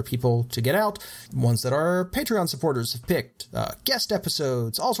promised other people to get out, ones that our Patreon supporters have picked, guest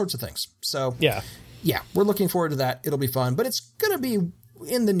episodes, all sorts of things. So yeah, we're looking forward to that. It'll be fun, but it's going to be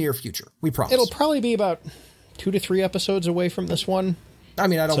in the near future. We promise. It'll probably be about 2 to 3 episodes away from this one. I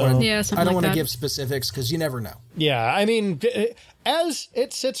mean, I don't want to give specifics because you never know. Yeah, I mean, as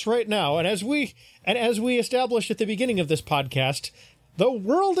it sits right now, and as we established at the beginning of this podcast, the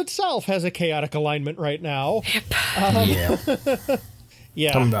world itself has a chaotic alignment right now. Yeah.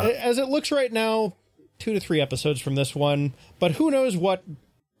 As it looks right now, 2 to 3 episodes from this one, but who knows what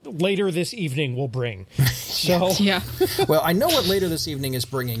later this evening will bring. So Well, I know what later this evening is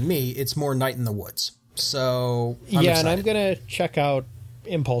bringing me. It's more Night in the Woods. So I'm excited. And I'm going to check out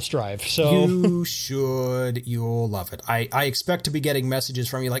impulse drive. So you should. You'll love it. I expect to be getting messages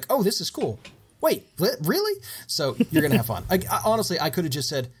from you like, oh, this is cool. Wait, really? So you're going to have fun. Honestly, I could have just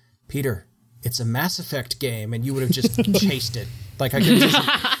said, Peter, it's a Mass Effect game, and you would have just chased it. Like, I could have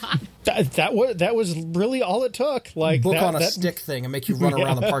just... that was really all it took. Like, book on a stick thing and make you run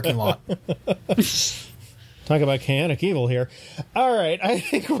around the parking lot. Talk about chaotic evil here. All right, I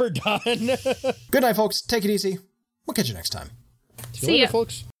think we're done. Good night, folks. Take it easy. We'll catch you next time. See you later,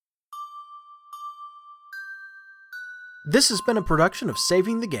 folks. This has been a production of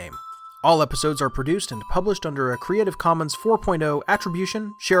Saving the Game. All episodes are produced and published under a Creative Commons 4.0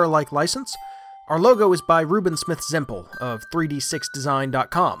 Attribution, Share-alike license. Our logo is by Ruben Smith Zempel of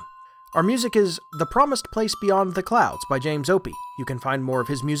 3d6design.com. Our music is The Promised Place Beyond the Clouds by James Opie. You can find more of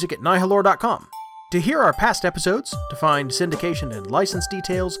his music at nihilore.com. To hear our past episodes, to find syndication and license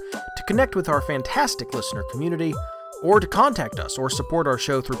details, to connect with our fantastic listener community, or to contact us or support our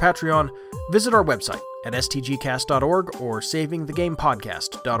show through Patreon, visit our website at stgcast.org or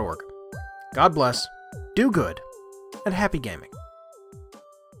savingthegamepodcast.org. God bless, do good, and happy gaming.